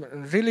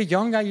really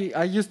young,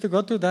 I used to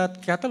go to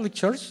that Catholic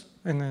church,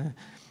 and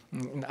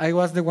I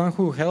was the one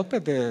who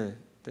helped the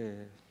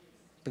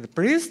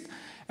priest.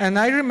 And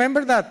I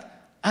remember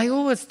that I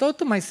always thought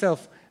to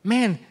myself,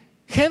 man,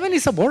 heaven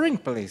is a boring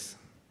place.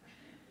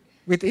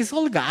 With these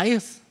old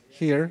guys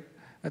here,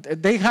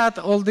 they had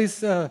all these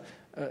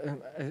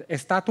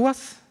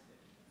statues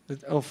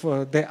of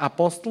the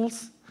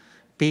apostles,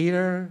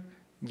 Peter,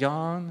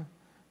 John,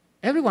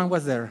 everyone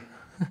was there.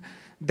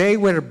 They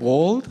were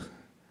bold,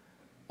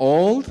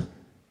 old,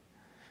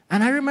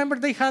 and I remember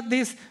they had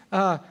this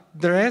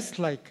dress,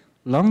 like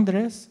long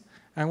dress,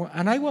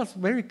 and I was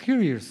very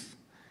curious.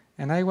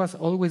 And I was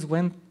always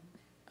went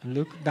and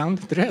look down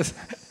the dress.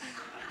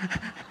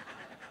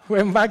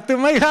 went back to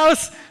my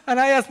house, and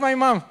I asked my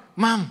mom,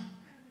 Mom,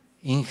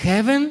 in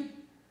heaven,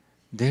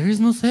 there is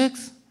no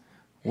sex?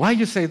 Why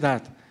you say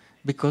that?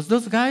 Because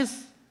those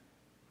guys...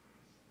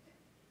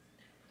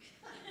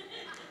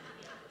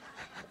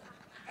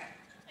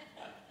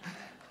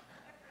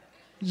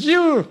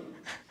 You!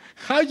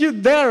 How you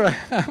dare?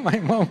 My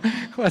mom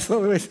was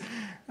always...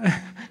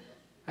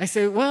 I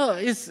said, well,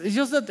 it's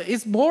just that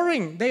it's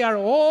boring. They are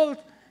old,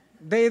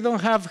 they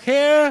don't have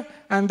hair,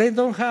 and they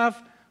don't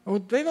have,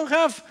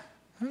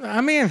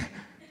 I mean,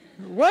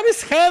 what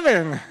is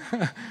heaven?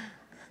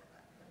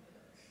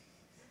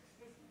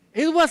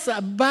 It was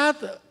a bad,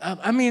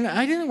 I mean,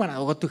 I didn't want to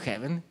go to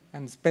heaven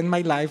and spend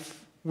my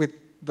life with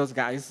those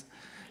guys.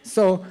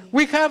 So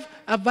we have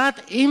a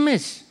bad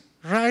image,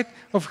 right,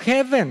 of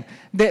heaven.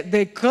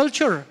 The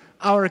culture,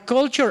 our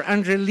culture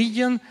and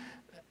religion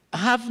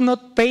have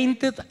not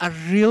painted a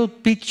real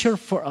picture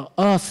for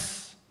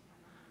us.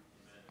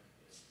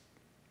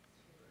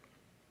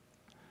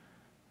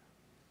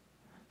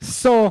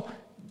 So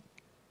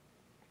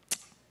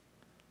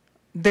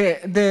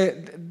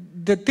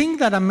the thing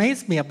that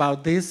amazed me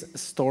about this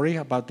story,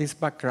 about this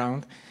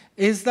background,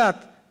 is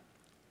that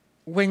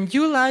when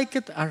you like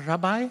it, a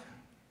rabbi,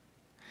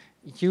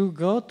 you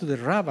go to the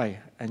rabbi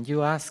and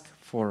you ask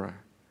for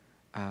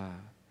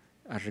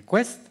a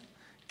request.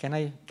 Can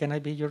I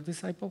be your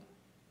disciple?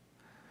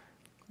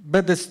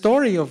 But the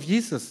story of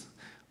Jesus,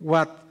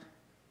 what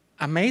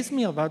amazed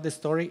me about the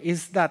story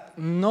is that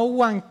no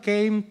one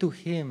came to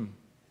him.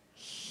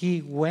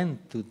 He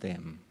went to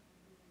them.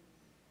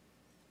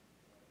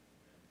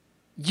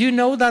 You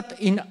know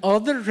that in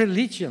other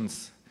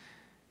religions,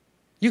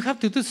 you have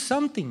to do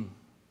something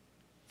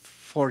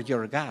for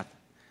your God.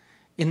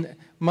 In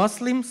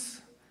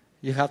Muslims,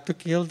 you have to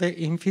kill the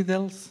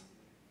infidels.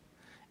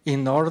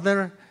 In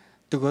order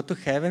to go to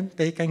heaven,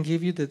 they can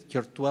give you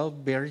your 12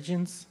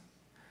 virgins.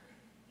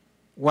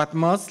 What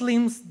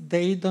Muslims,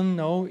 they don't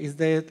know is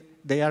that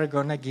they are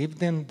going to give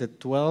them the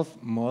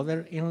 12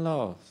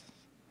 mother-in-laws.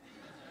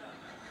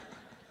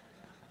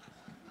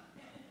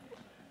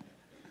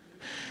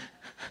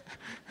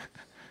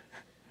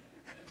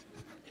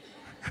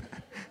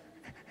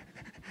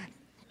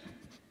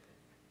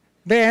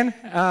 Then,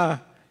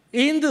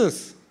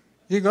 Hindus.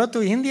 You go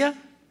to India.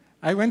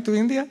 I went to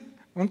India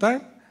one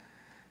time.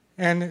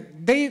 And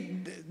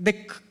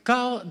the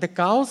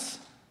cows,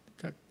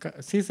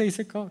 ¿sí se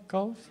dice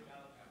cows?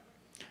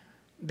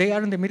 They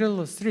are in the middle of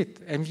the street.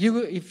 And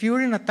if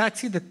you're in a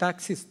taxi, the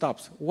taxi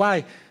stops.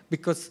 Why?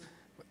 Because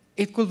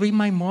it could be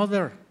my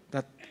mother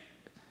that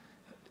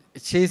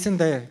she's in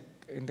the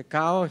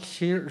cow.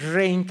 She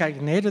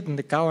reincarnated in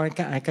the cow. I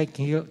can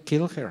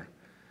kill her.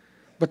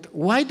 But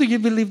why do you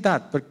believe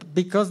that?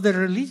 Because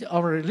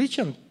our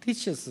religion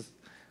teaches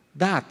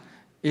that.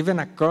 Even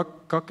a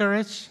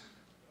cockroach,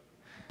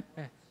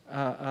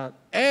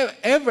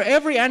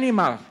 every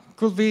animal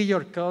could be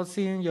your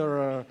cousin,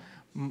 your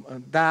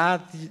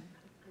dad,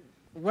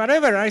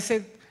 whatever. I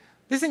said,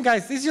 listen,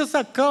 guys, this is just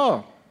a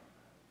cow.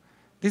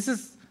 This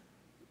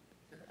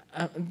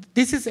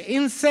is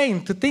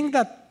insane to think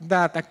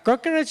that a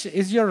cockroach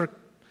is your,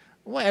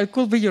 well, it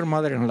could be your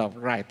mother-in-law.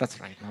 Right, that's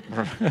right.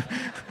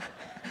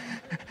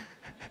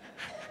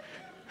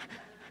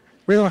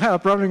 We don't have a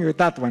problem with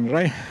that one,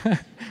 right?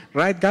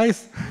 Right,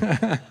 guys?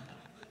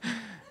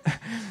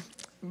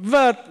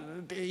 But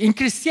in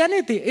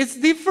Christianity, it's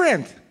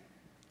different.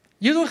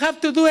 You don't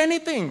have to do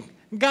anything.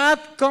 God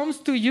comes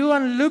to you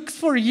and looks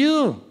for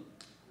you.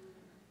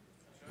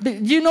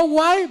 You know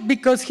why?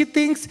 Because he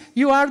thinks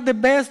you are the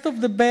best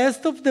of the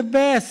best of the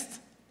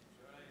best.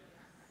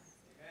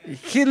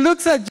 He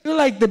looks at you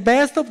like the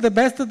best of the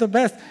best of the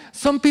best.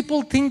 Some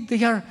people think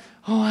they are,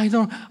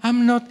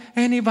 I'm not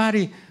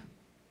anybody.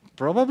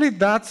 Probably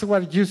that's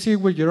what you see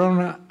with your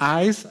own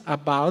eyes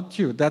about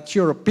you. That's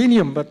your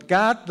opinion. But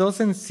God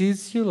doesn't see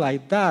you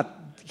like that.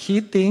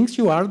 He thinks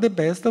you are the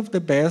best of the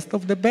best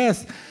of the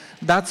best.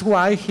 That's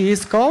why he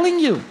is calling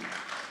you.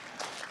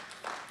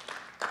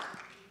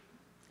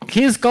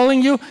 He is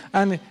calling you,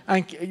 and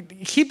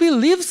he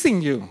believes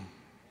in you.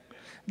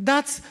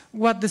 That's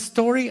what the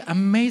story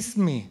amazed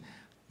me,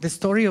 the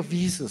story of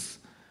Jesus.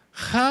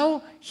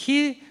 How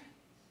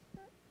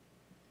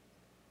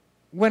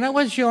when I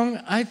was young,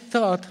 I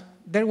thought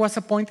there was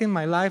a point in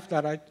my life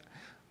that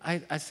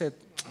I said,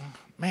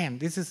 man,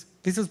 this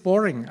is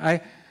boring.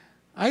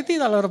 I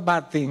did a lot of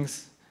bad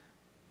things,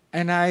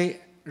 and I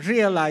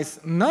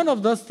realized none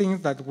of those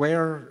things that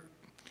were...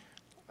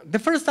 The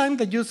first time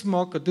that you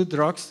smoke or do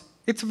drugs,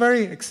 it's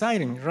very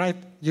exciting, right?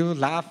 You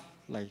laugh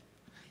like,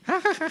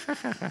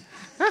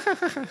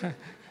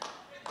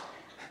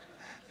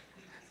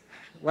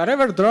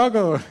 whatever drug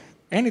or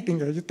anything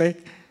that you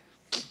take.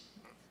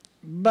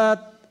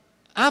 But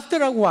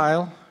after a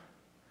while,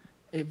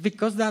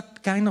 because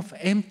that kind of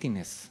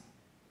emptiness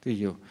to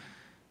you.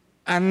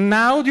 And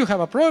now you have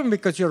a problem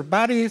because your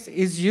body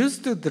is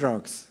used to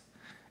drugs.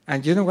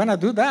 And you don't want to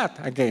do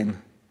that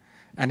again.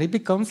 And it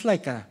becomes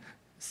like a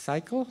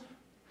cycle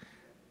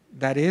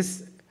that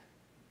is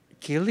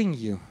killing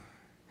you.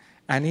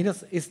 And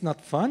it's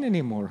not fun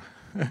anymore.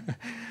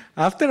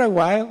 After a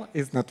while,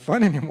 it's not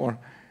fun anymore.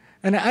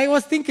 And I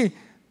was thinking,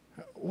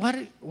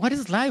 what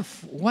is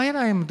life? What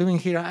I am doing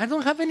here? I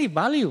don't have any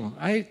value.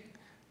 I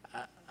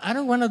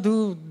don't want to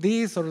do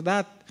this or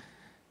that.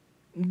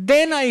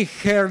 Then I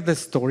heard the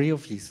story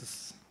of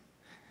Jesus.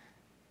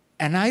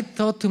 And I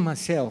thought to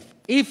myself,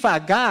 if a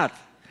God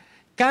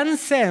can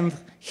send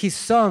his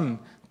son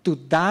to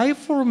die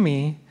for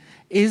me,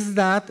 is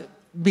that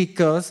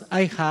because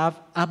I have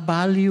a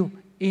value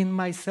in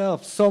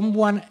myself?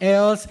 Someone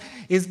else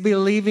is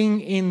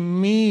believing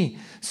in me.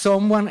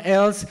 Someone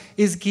else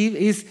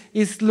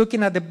is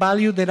looking at the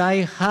value that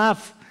I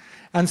have.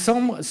 And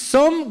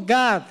some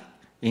God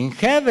in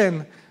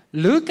heaven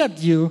look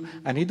at you,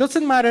 and it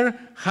doesn't matter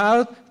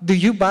how do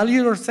you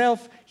value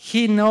yourself.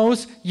 He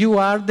knows you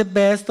are the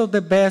best of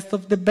the best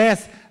of the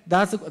best.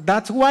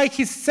 That's why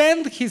he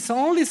sent his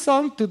only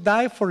son to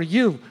die for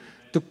you,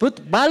 to put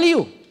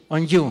value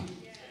on you.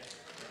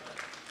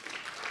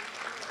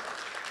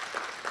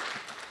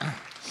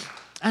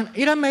 And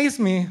it amazed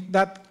me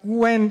that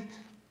when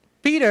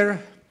Peter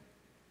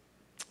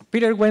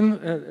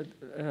went,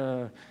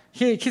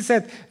 he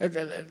said,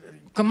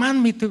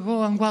 command me to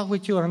go and walk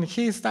with you. And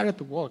he started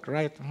to walk,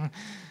 right?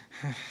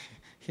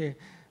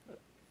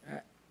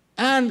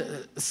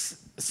 And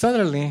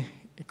suddenly,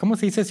 ¿cómo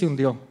se dice se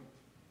hundió?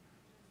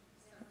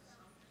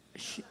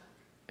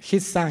 He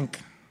sank.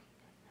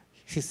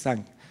 He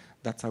sank.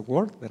 That's a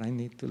word that I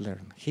need to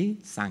learn. He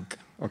sank.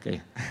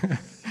 Okay.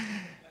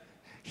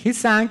 He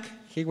sank.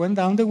 He went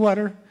down the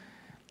water.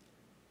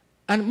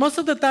 And most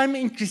of the time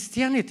in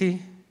Christianity,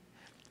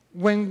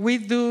 when we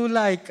do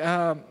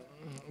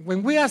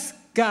when we ask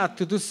God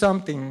to do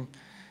something,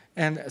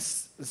 and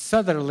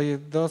suddenly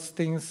those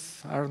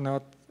things are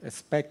not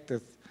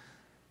expected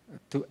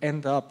to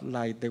end up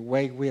like the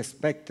way we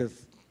expected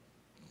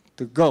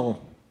to go,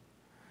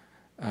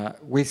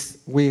 we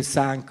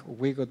sank,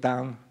 we go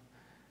down.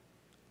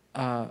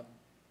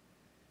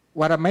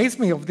 What amazed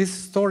me of this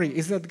story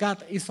is that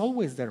God is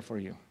always there for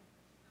you.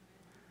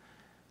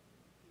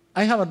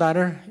 I have a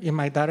daughter, and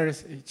my daughter,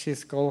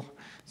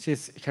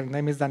 her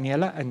name is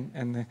Daniela,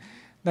 and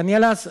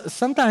Daniela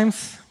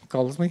sometimes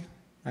calls me,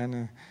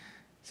 and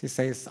she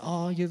says,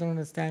 oh, you don't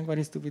understand what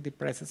it is to be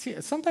depressed.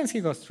 Sometimes he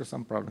goes through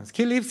some problems.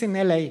 He lives in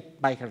LA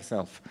by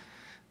herself.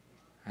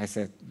 I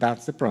said,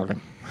 that's the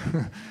problem.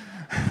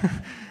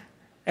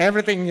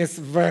 Everything is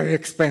very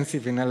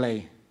expensive in LA.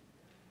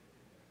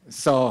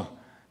 So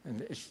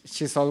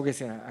she's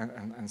always in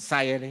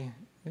anxiety.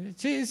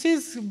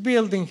 She's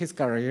building his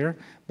career,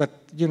 but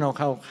you know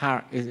how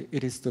hard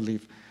it is to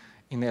live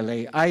in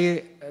LA.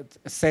 I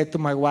said to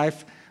my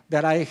wife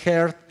that I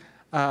heard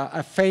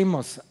a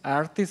famous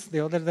artist the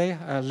other day,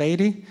 a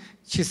lady.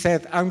 She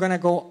said, I'm going to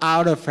go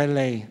out of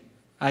LA.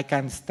 I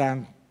can't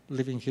stand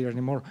living here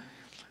anymore.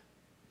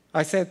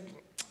 I said,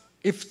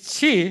 if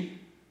she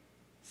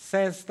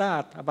says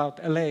that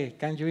about LA,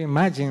 can you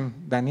imagine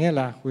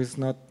Daniela, who is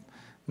not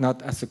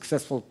a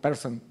successful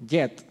person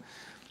yet?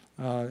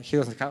 She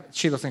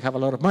doesn't have a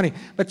lot of money.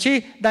 But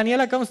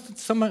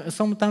Daniela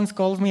sometimes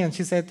calls me and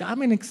she said,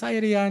 I'm in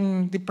anxiety,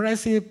 I'm a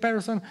depressive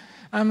person,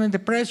 I'm in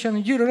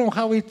depression, you don't know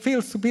how it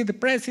feels to be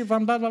depressive,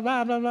 and blah, blah,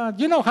 blah, blah, blah.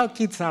 You know how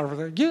kids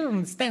are. You don't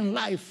understand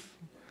life.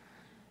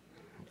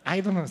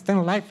 I don't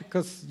understand life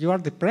because you are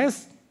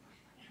depressed.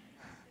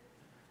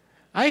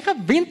 I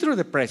have been through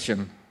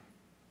depression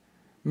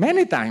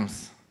many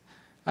times.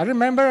 I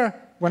remember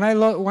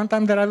one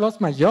time that I lost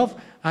my job,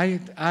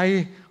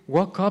 I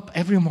woke up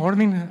every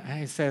morning and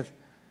I said,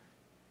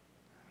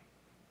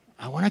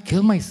 I want to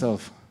kill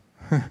myself.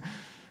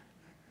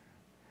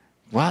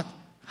 What?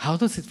 How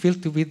does it feel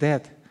to be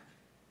dead?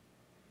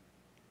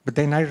 But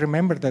then I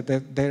remembered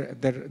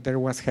that there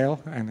was hell,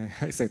 and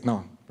I said,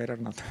 no, better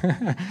not.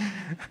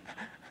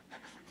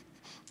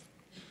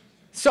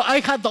 So I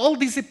had all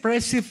this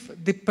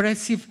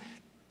depressive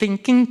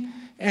thinking,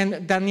 and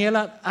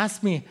Daniela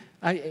asked me,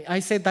 I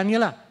said,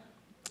 Daniela,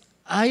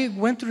 I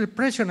went through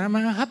depression, I'm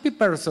a happy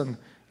person.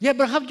 Yeah,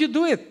 but how do you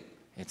do it?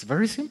 It's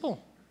very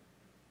simple.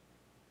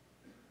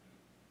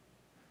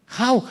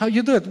 How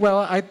you do it?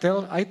 Well, I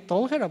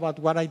told her about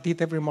what I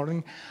did every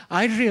morning.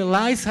 I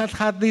realized I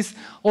had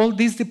all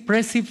these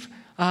depressive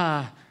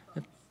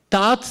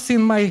thoughts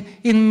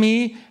in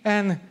me,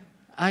 and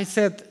I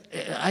said,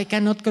 I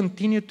cannot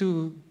continue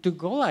to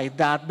go like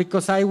that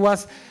because I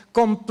was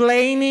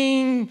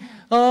complaining,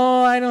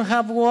 oh, I don't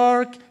have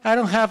work, I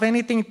don't have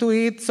anything to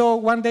eat. So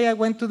one day I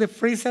went to the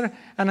freezer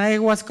and I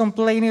was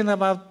complaining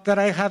about that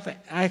I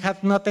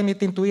had not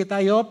anything to eat.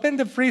 I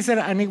opened the freezer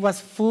and it was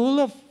full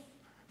of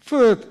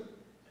food.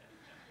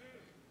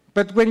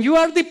 But when you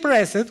are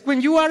depressed,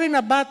 when you are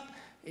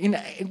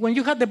when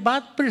you have the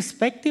bad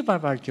perspective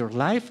about your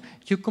life,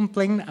 you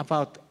complain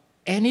about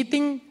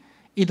anything.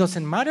 It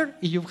doesn't matter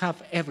if you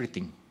have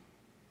everything.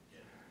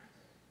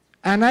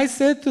 And I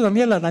said to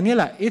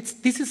Daniela,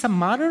 this is a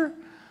matter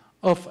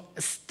of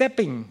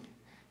stepping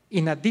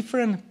in a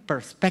different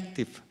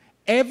perspective.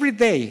 Every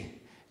day,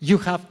 you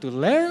have to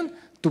learn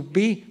to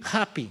be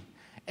happy.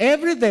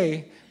 Every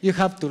day, you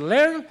have to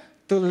learn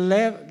to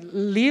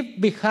leave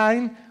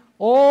behind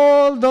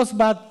all those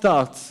bad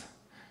thoughts.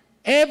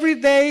 Every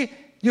day,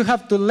 you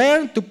have to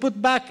learn to put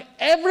back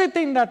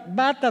everything that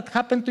bad that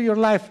happened to your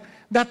life.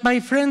 That my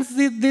friends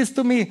did this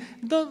to me.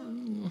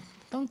 Don't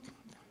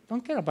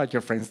care about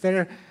your friends.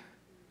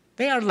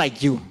 They are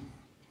like you.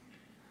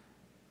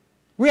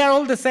 We are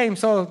all the same,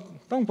 so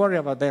don't worry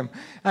about them.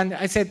 And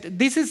I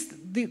said,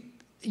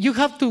 you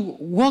have to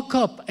wake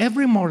up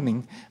every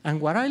morning.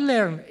 And what I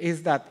learned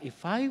is that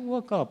if I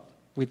woke up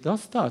with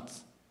those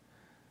thoughts,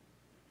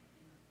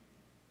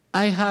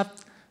 I have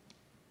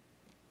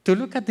to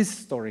look at this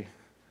story.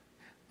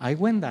 I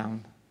went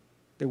down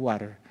the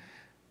water,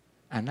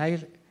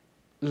 and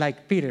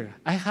like Peter,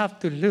 I have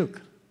to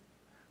look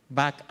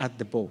back at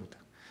the boat.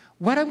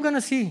 What I'm going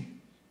to see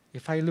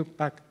if I look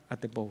back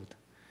at the boat?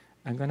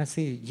 I'm going to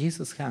see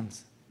Jesus'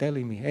 hands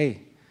telling me,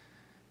 hey,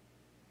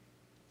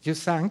 you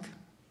sank,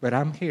 but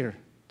I'm here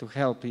to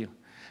help you.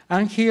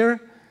 I'm here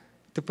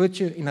to put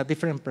you in a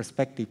different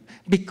perspective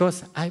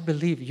because I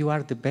believe you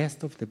are the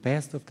best of the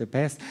best of the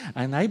best,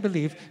 and I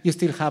believe you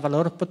still have a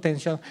lot of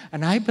potential,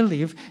 and I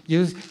believe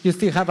you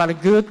still have a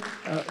good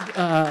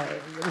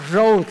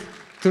road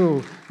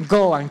to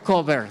go and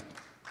cover.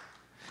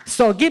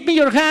 So give me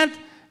your hand,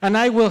 and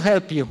I will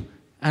help you.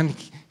 And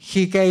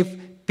he gave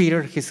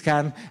Peter his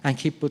hand, and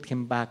he put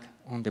him back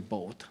on the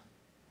boat.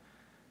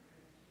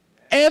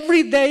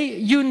 Every day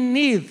you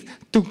need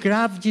to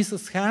grab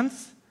Jesus'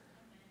 hands,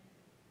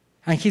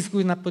 and he's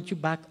going to put you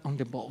back on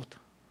the boat.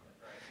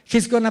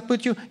 He's going to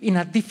put you in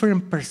a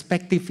different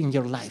perspective in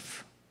your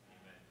life.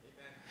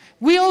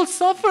 We all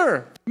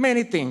suffer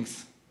many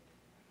things.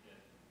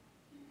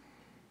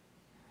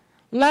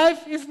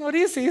 Life is not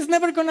easy. It's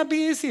never going to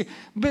be easy.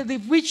 But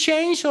if we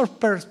change our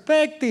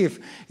perspective,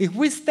 if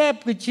we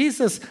step with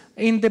Jesus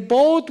in the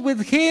boat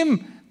with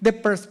him, the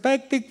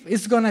perspective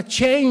is going to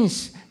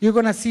change. You're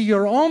going to see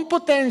your own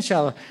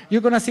potential.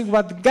 You're going to see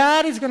what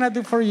God is going to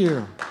do for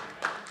you.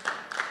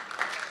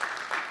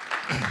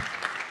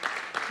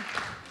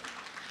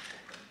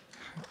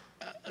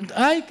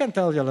 I can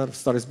tell you a lot of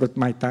stories, but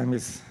my time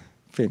is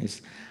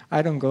finished.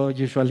 I don't go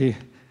usually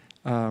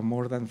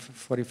more than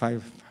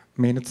 45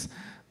 minutes,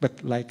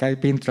 but like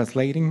I've been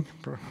translating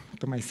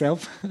to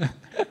myself.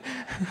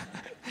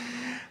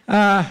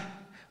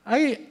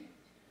 I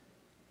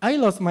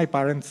lost my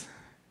parents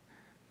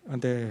on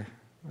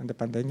the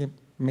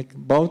pandemic,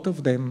 both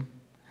of them,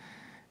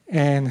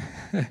 and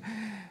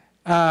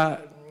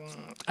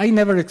I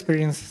never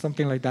experienced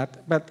something like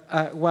that.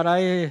 But what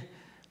I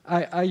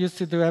used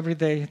to do every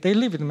day, they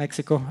live in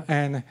Mexico,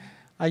 and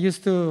I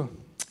used to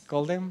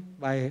call them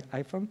by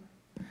iPhone.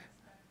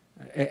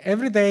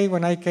 Every day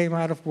when I came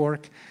out of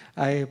work,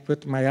 I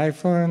put my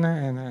iPhone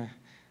and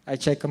I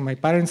check on my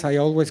parents. I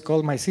always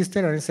call my sister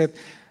and I said,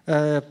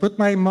 put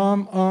my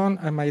mom on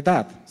and my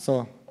dad.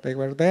 So they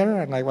were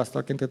there and I was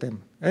talking to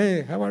them.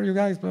 Hey, how are you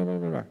guys? Blah, blah,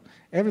 blah, blah.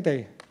 Every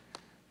day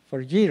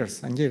for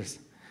years and years.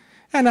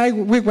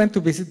 And we went to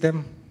visit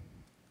them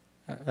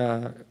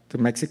to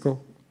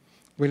Mexico.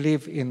 We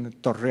live in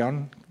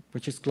Torreon,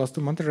 which is close to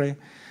Monterrey.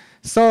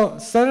 So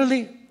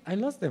suddenly I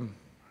lost them.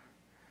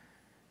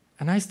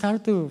 And I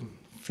started to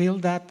feel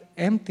that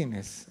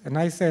emptiness. And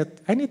I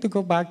said, I need to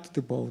go back to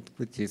the boat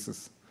with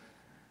Jesus.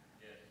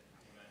 Yes.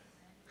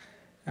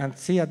 And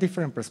see a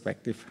different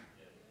perspective.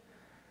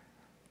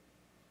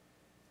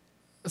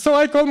 Yes. So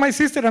I called my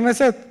sister and I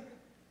said,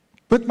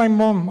 put my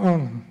mom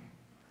on.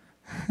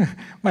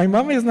 My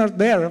mom is not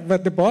there,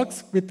 but the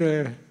box with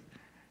the,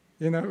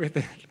 with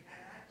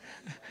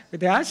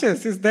the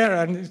ashes is there.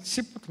 And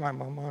she put my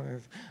mom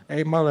on.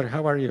 Hey, mother,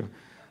 how are you?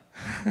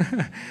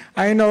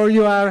 I know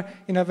you are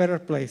in a better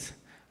place.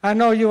 I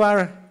know you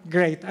are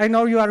great. I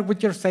know you are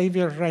with your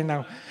Savior right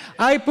now.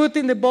 I put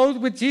in the boat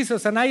with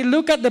Jesus, and I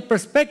look at the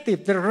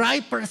perspective, the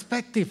right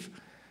perspective,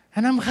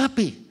 and I'm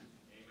happy.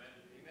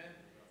 Amen.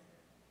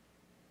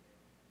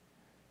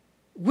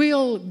 We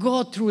all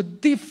go through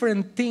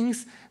different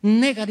things,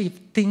 negative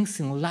things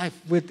in life.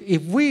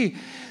 If we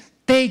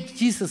take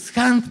Jesus'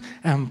 hand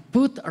and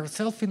put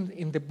ourselves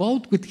in the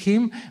boat with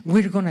him,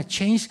 we're going to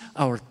change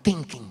our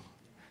thinking.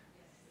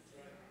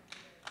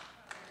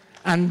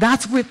 And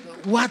that's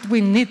what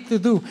we need to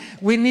do.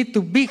 We need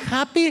to be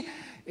happy.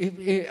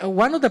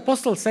 One of the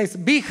apostles says,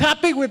 be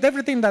happy with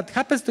everything that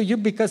happens to you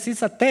because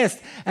it's a test.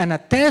 And a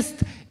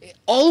test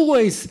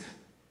always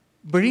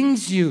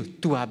brings you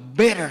to a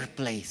better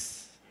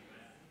place.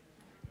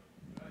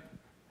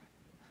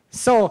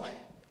 So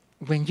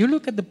when you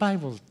look at the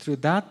Bible through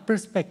that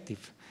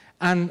perspective,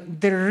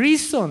 and the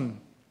reason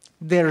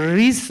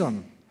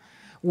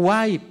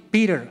why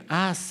Peter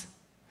asked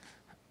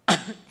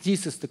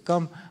Jesus to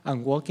come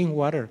and walk in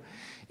water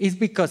is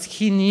because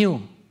he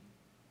knew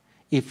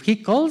if he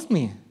calls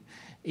me,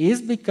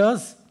 is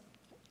because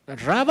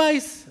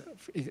rabbis,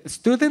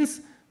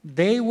 students,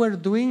 they were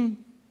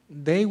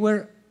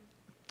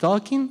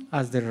talking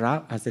as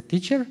the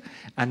teacher,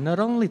 and not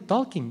only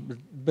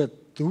talking,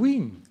 but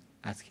doing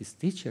as his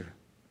teacher.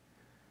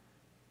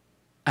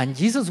 And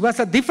Jesus was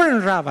a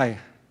different rabbi.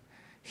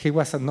 He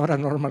was not a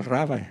normal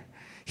rabbi.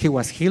 He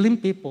was healing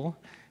people.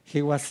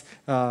 He was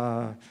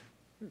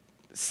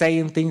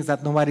saying things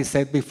that nobody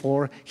said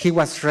before. He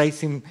was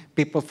raising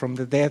people from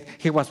the dead.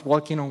 He was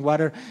walking on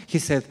water. He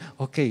said,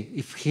 okay,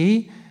 if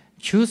he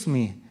chooses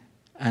me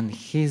and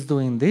he's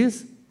doing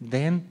this,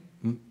 then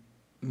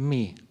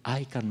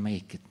I can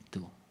make it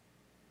too.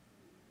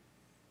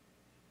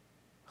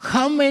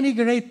 How many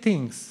great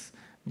things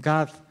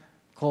God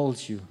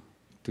calls you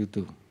to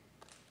do?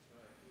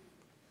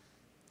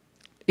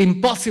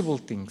 Impossible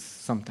things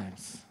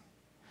sometimes.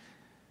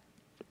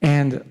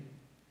 And,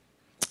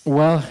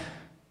 well,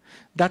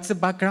 that's the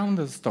background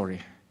of the story.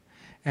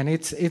 And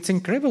it's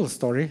incredible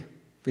story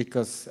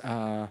because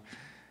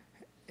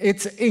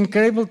it's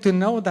incredible to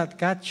know that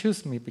God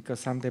chose me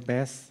because I'm the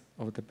best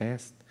of the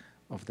best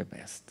of the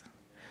best.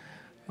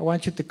 I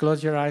want you to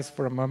close your eyes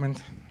for a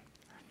moment.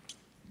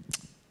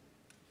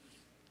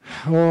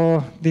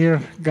 Oh,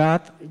 dear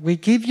God, we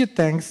give you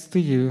thanks to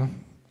you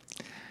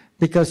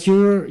because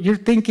you're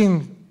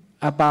thinking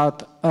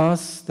about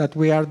us, that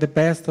we are the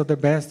best of the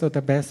best of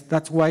the best.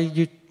 That's why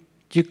you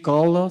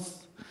call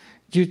us,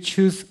 you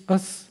choose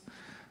us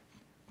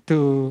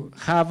to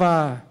have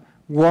a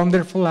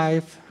wonderful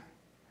life,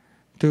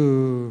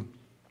 to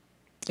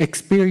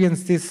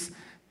experience this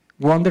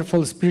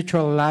wonderful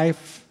spiritual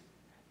life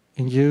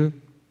in you.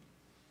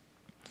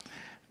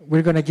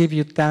 We're going to give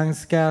you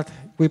thanks, God.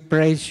 We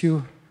praise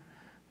you.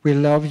 We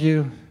love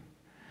you.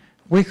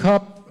 We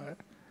hope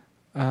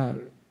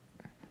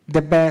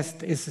the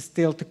best is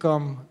still to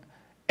come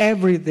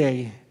every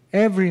day,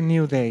 every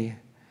new day.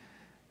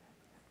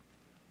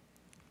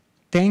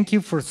 Thank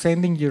you for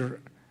sending your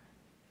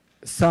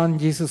Son,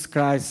 Jesus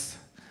Christ,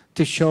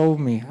 to show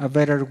me a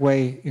better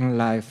way in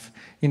life.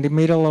 In the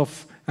middle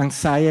of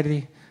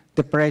anxiety,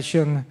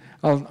 depression,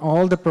 and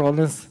all the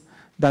problems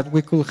that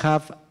we could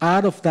have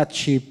out of that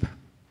ship.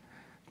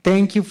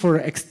 Thank you for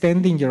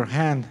extending your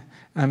hand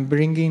and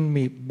bringing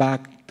me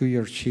back to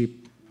your ship,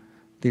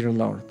 dear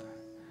Lord.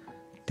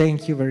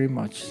 Thank you very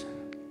much.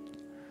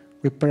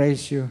 We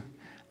praise you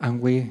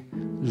and we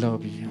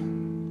love you.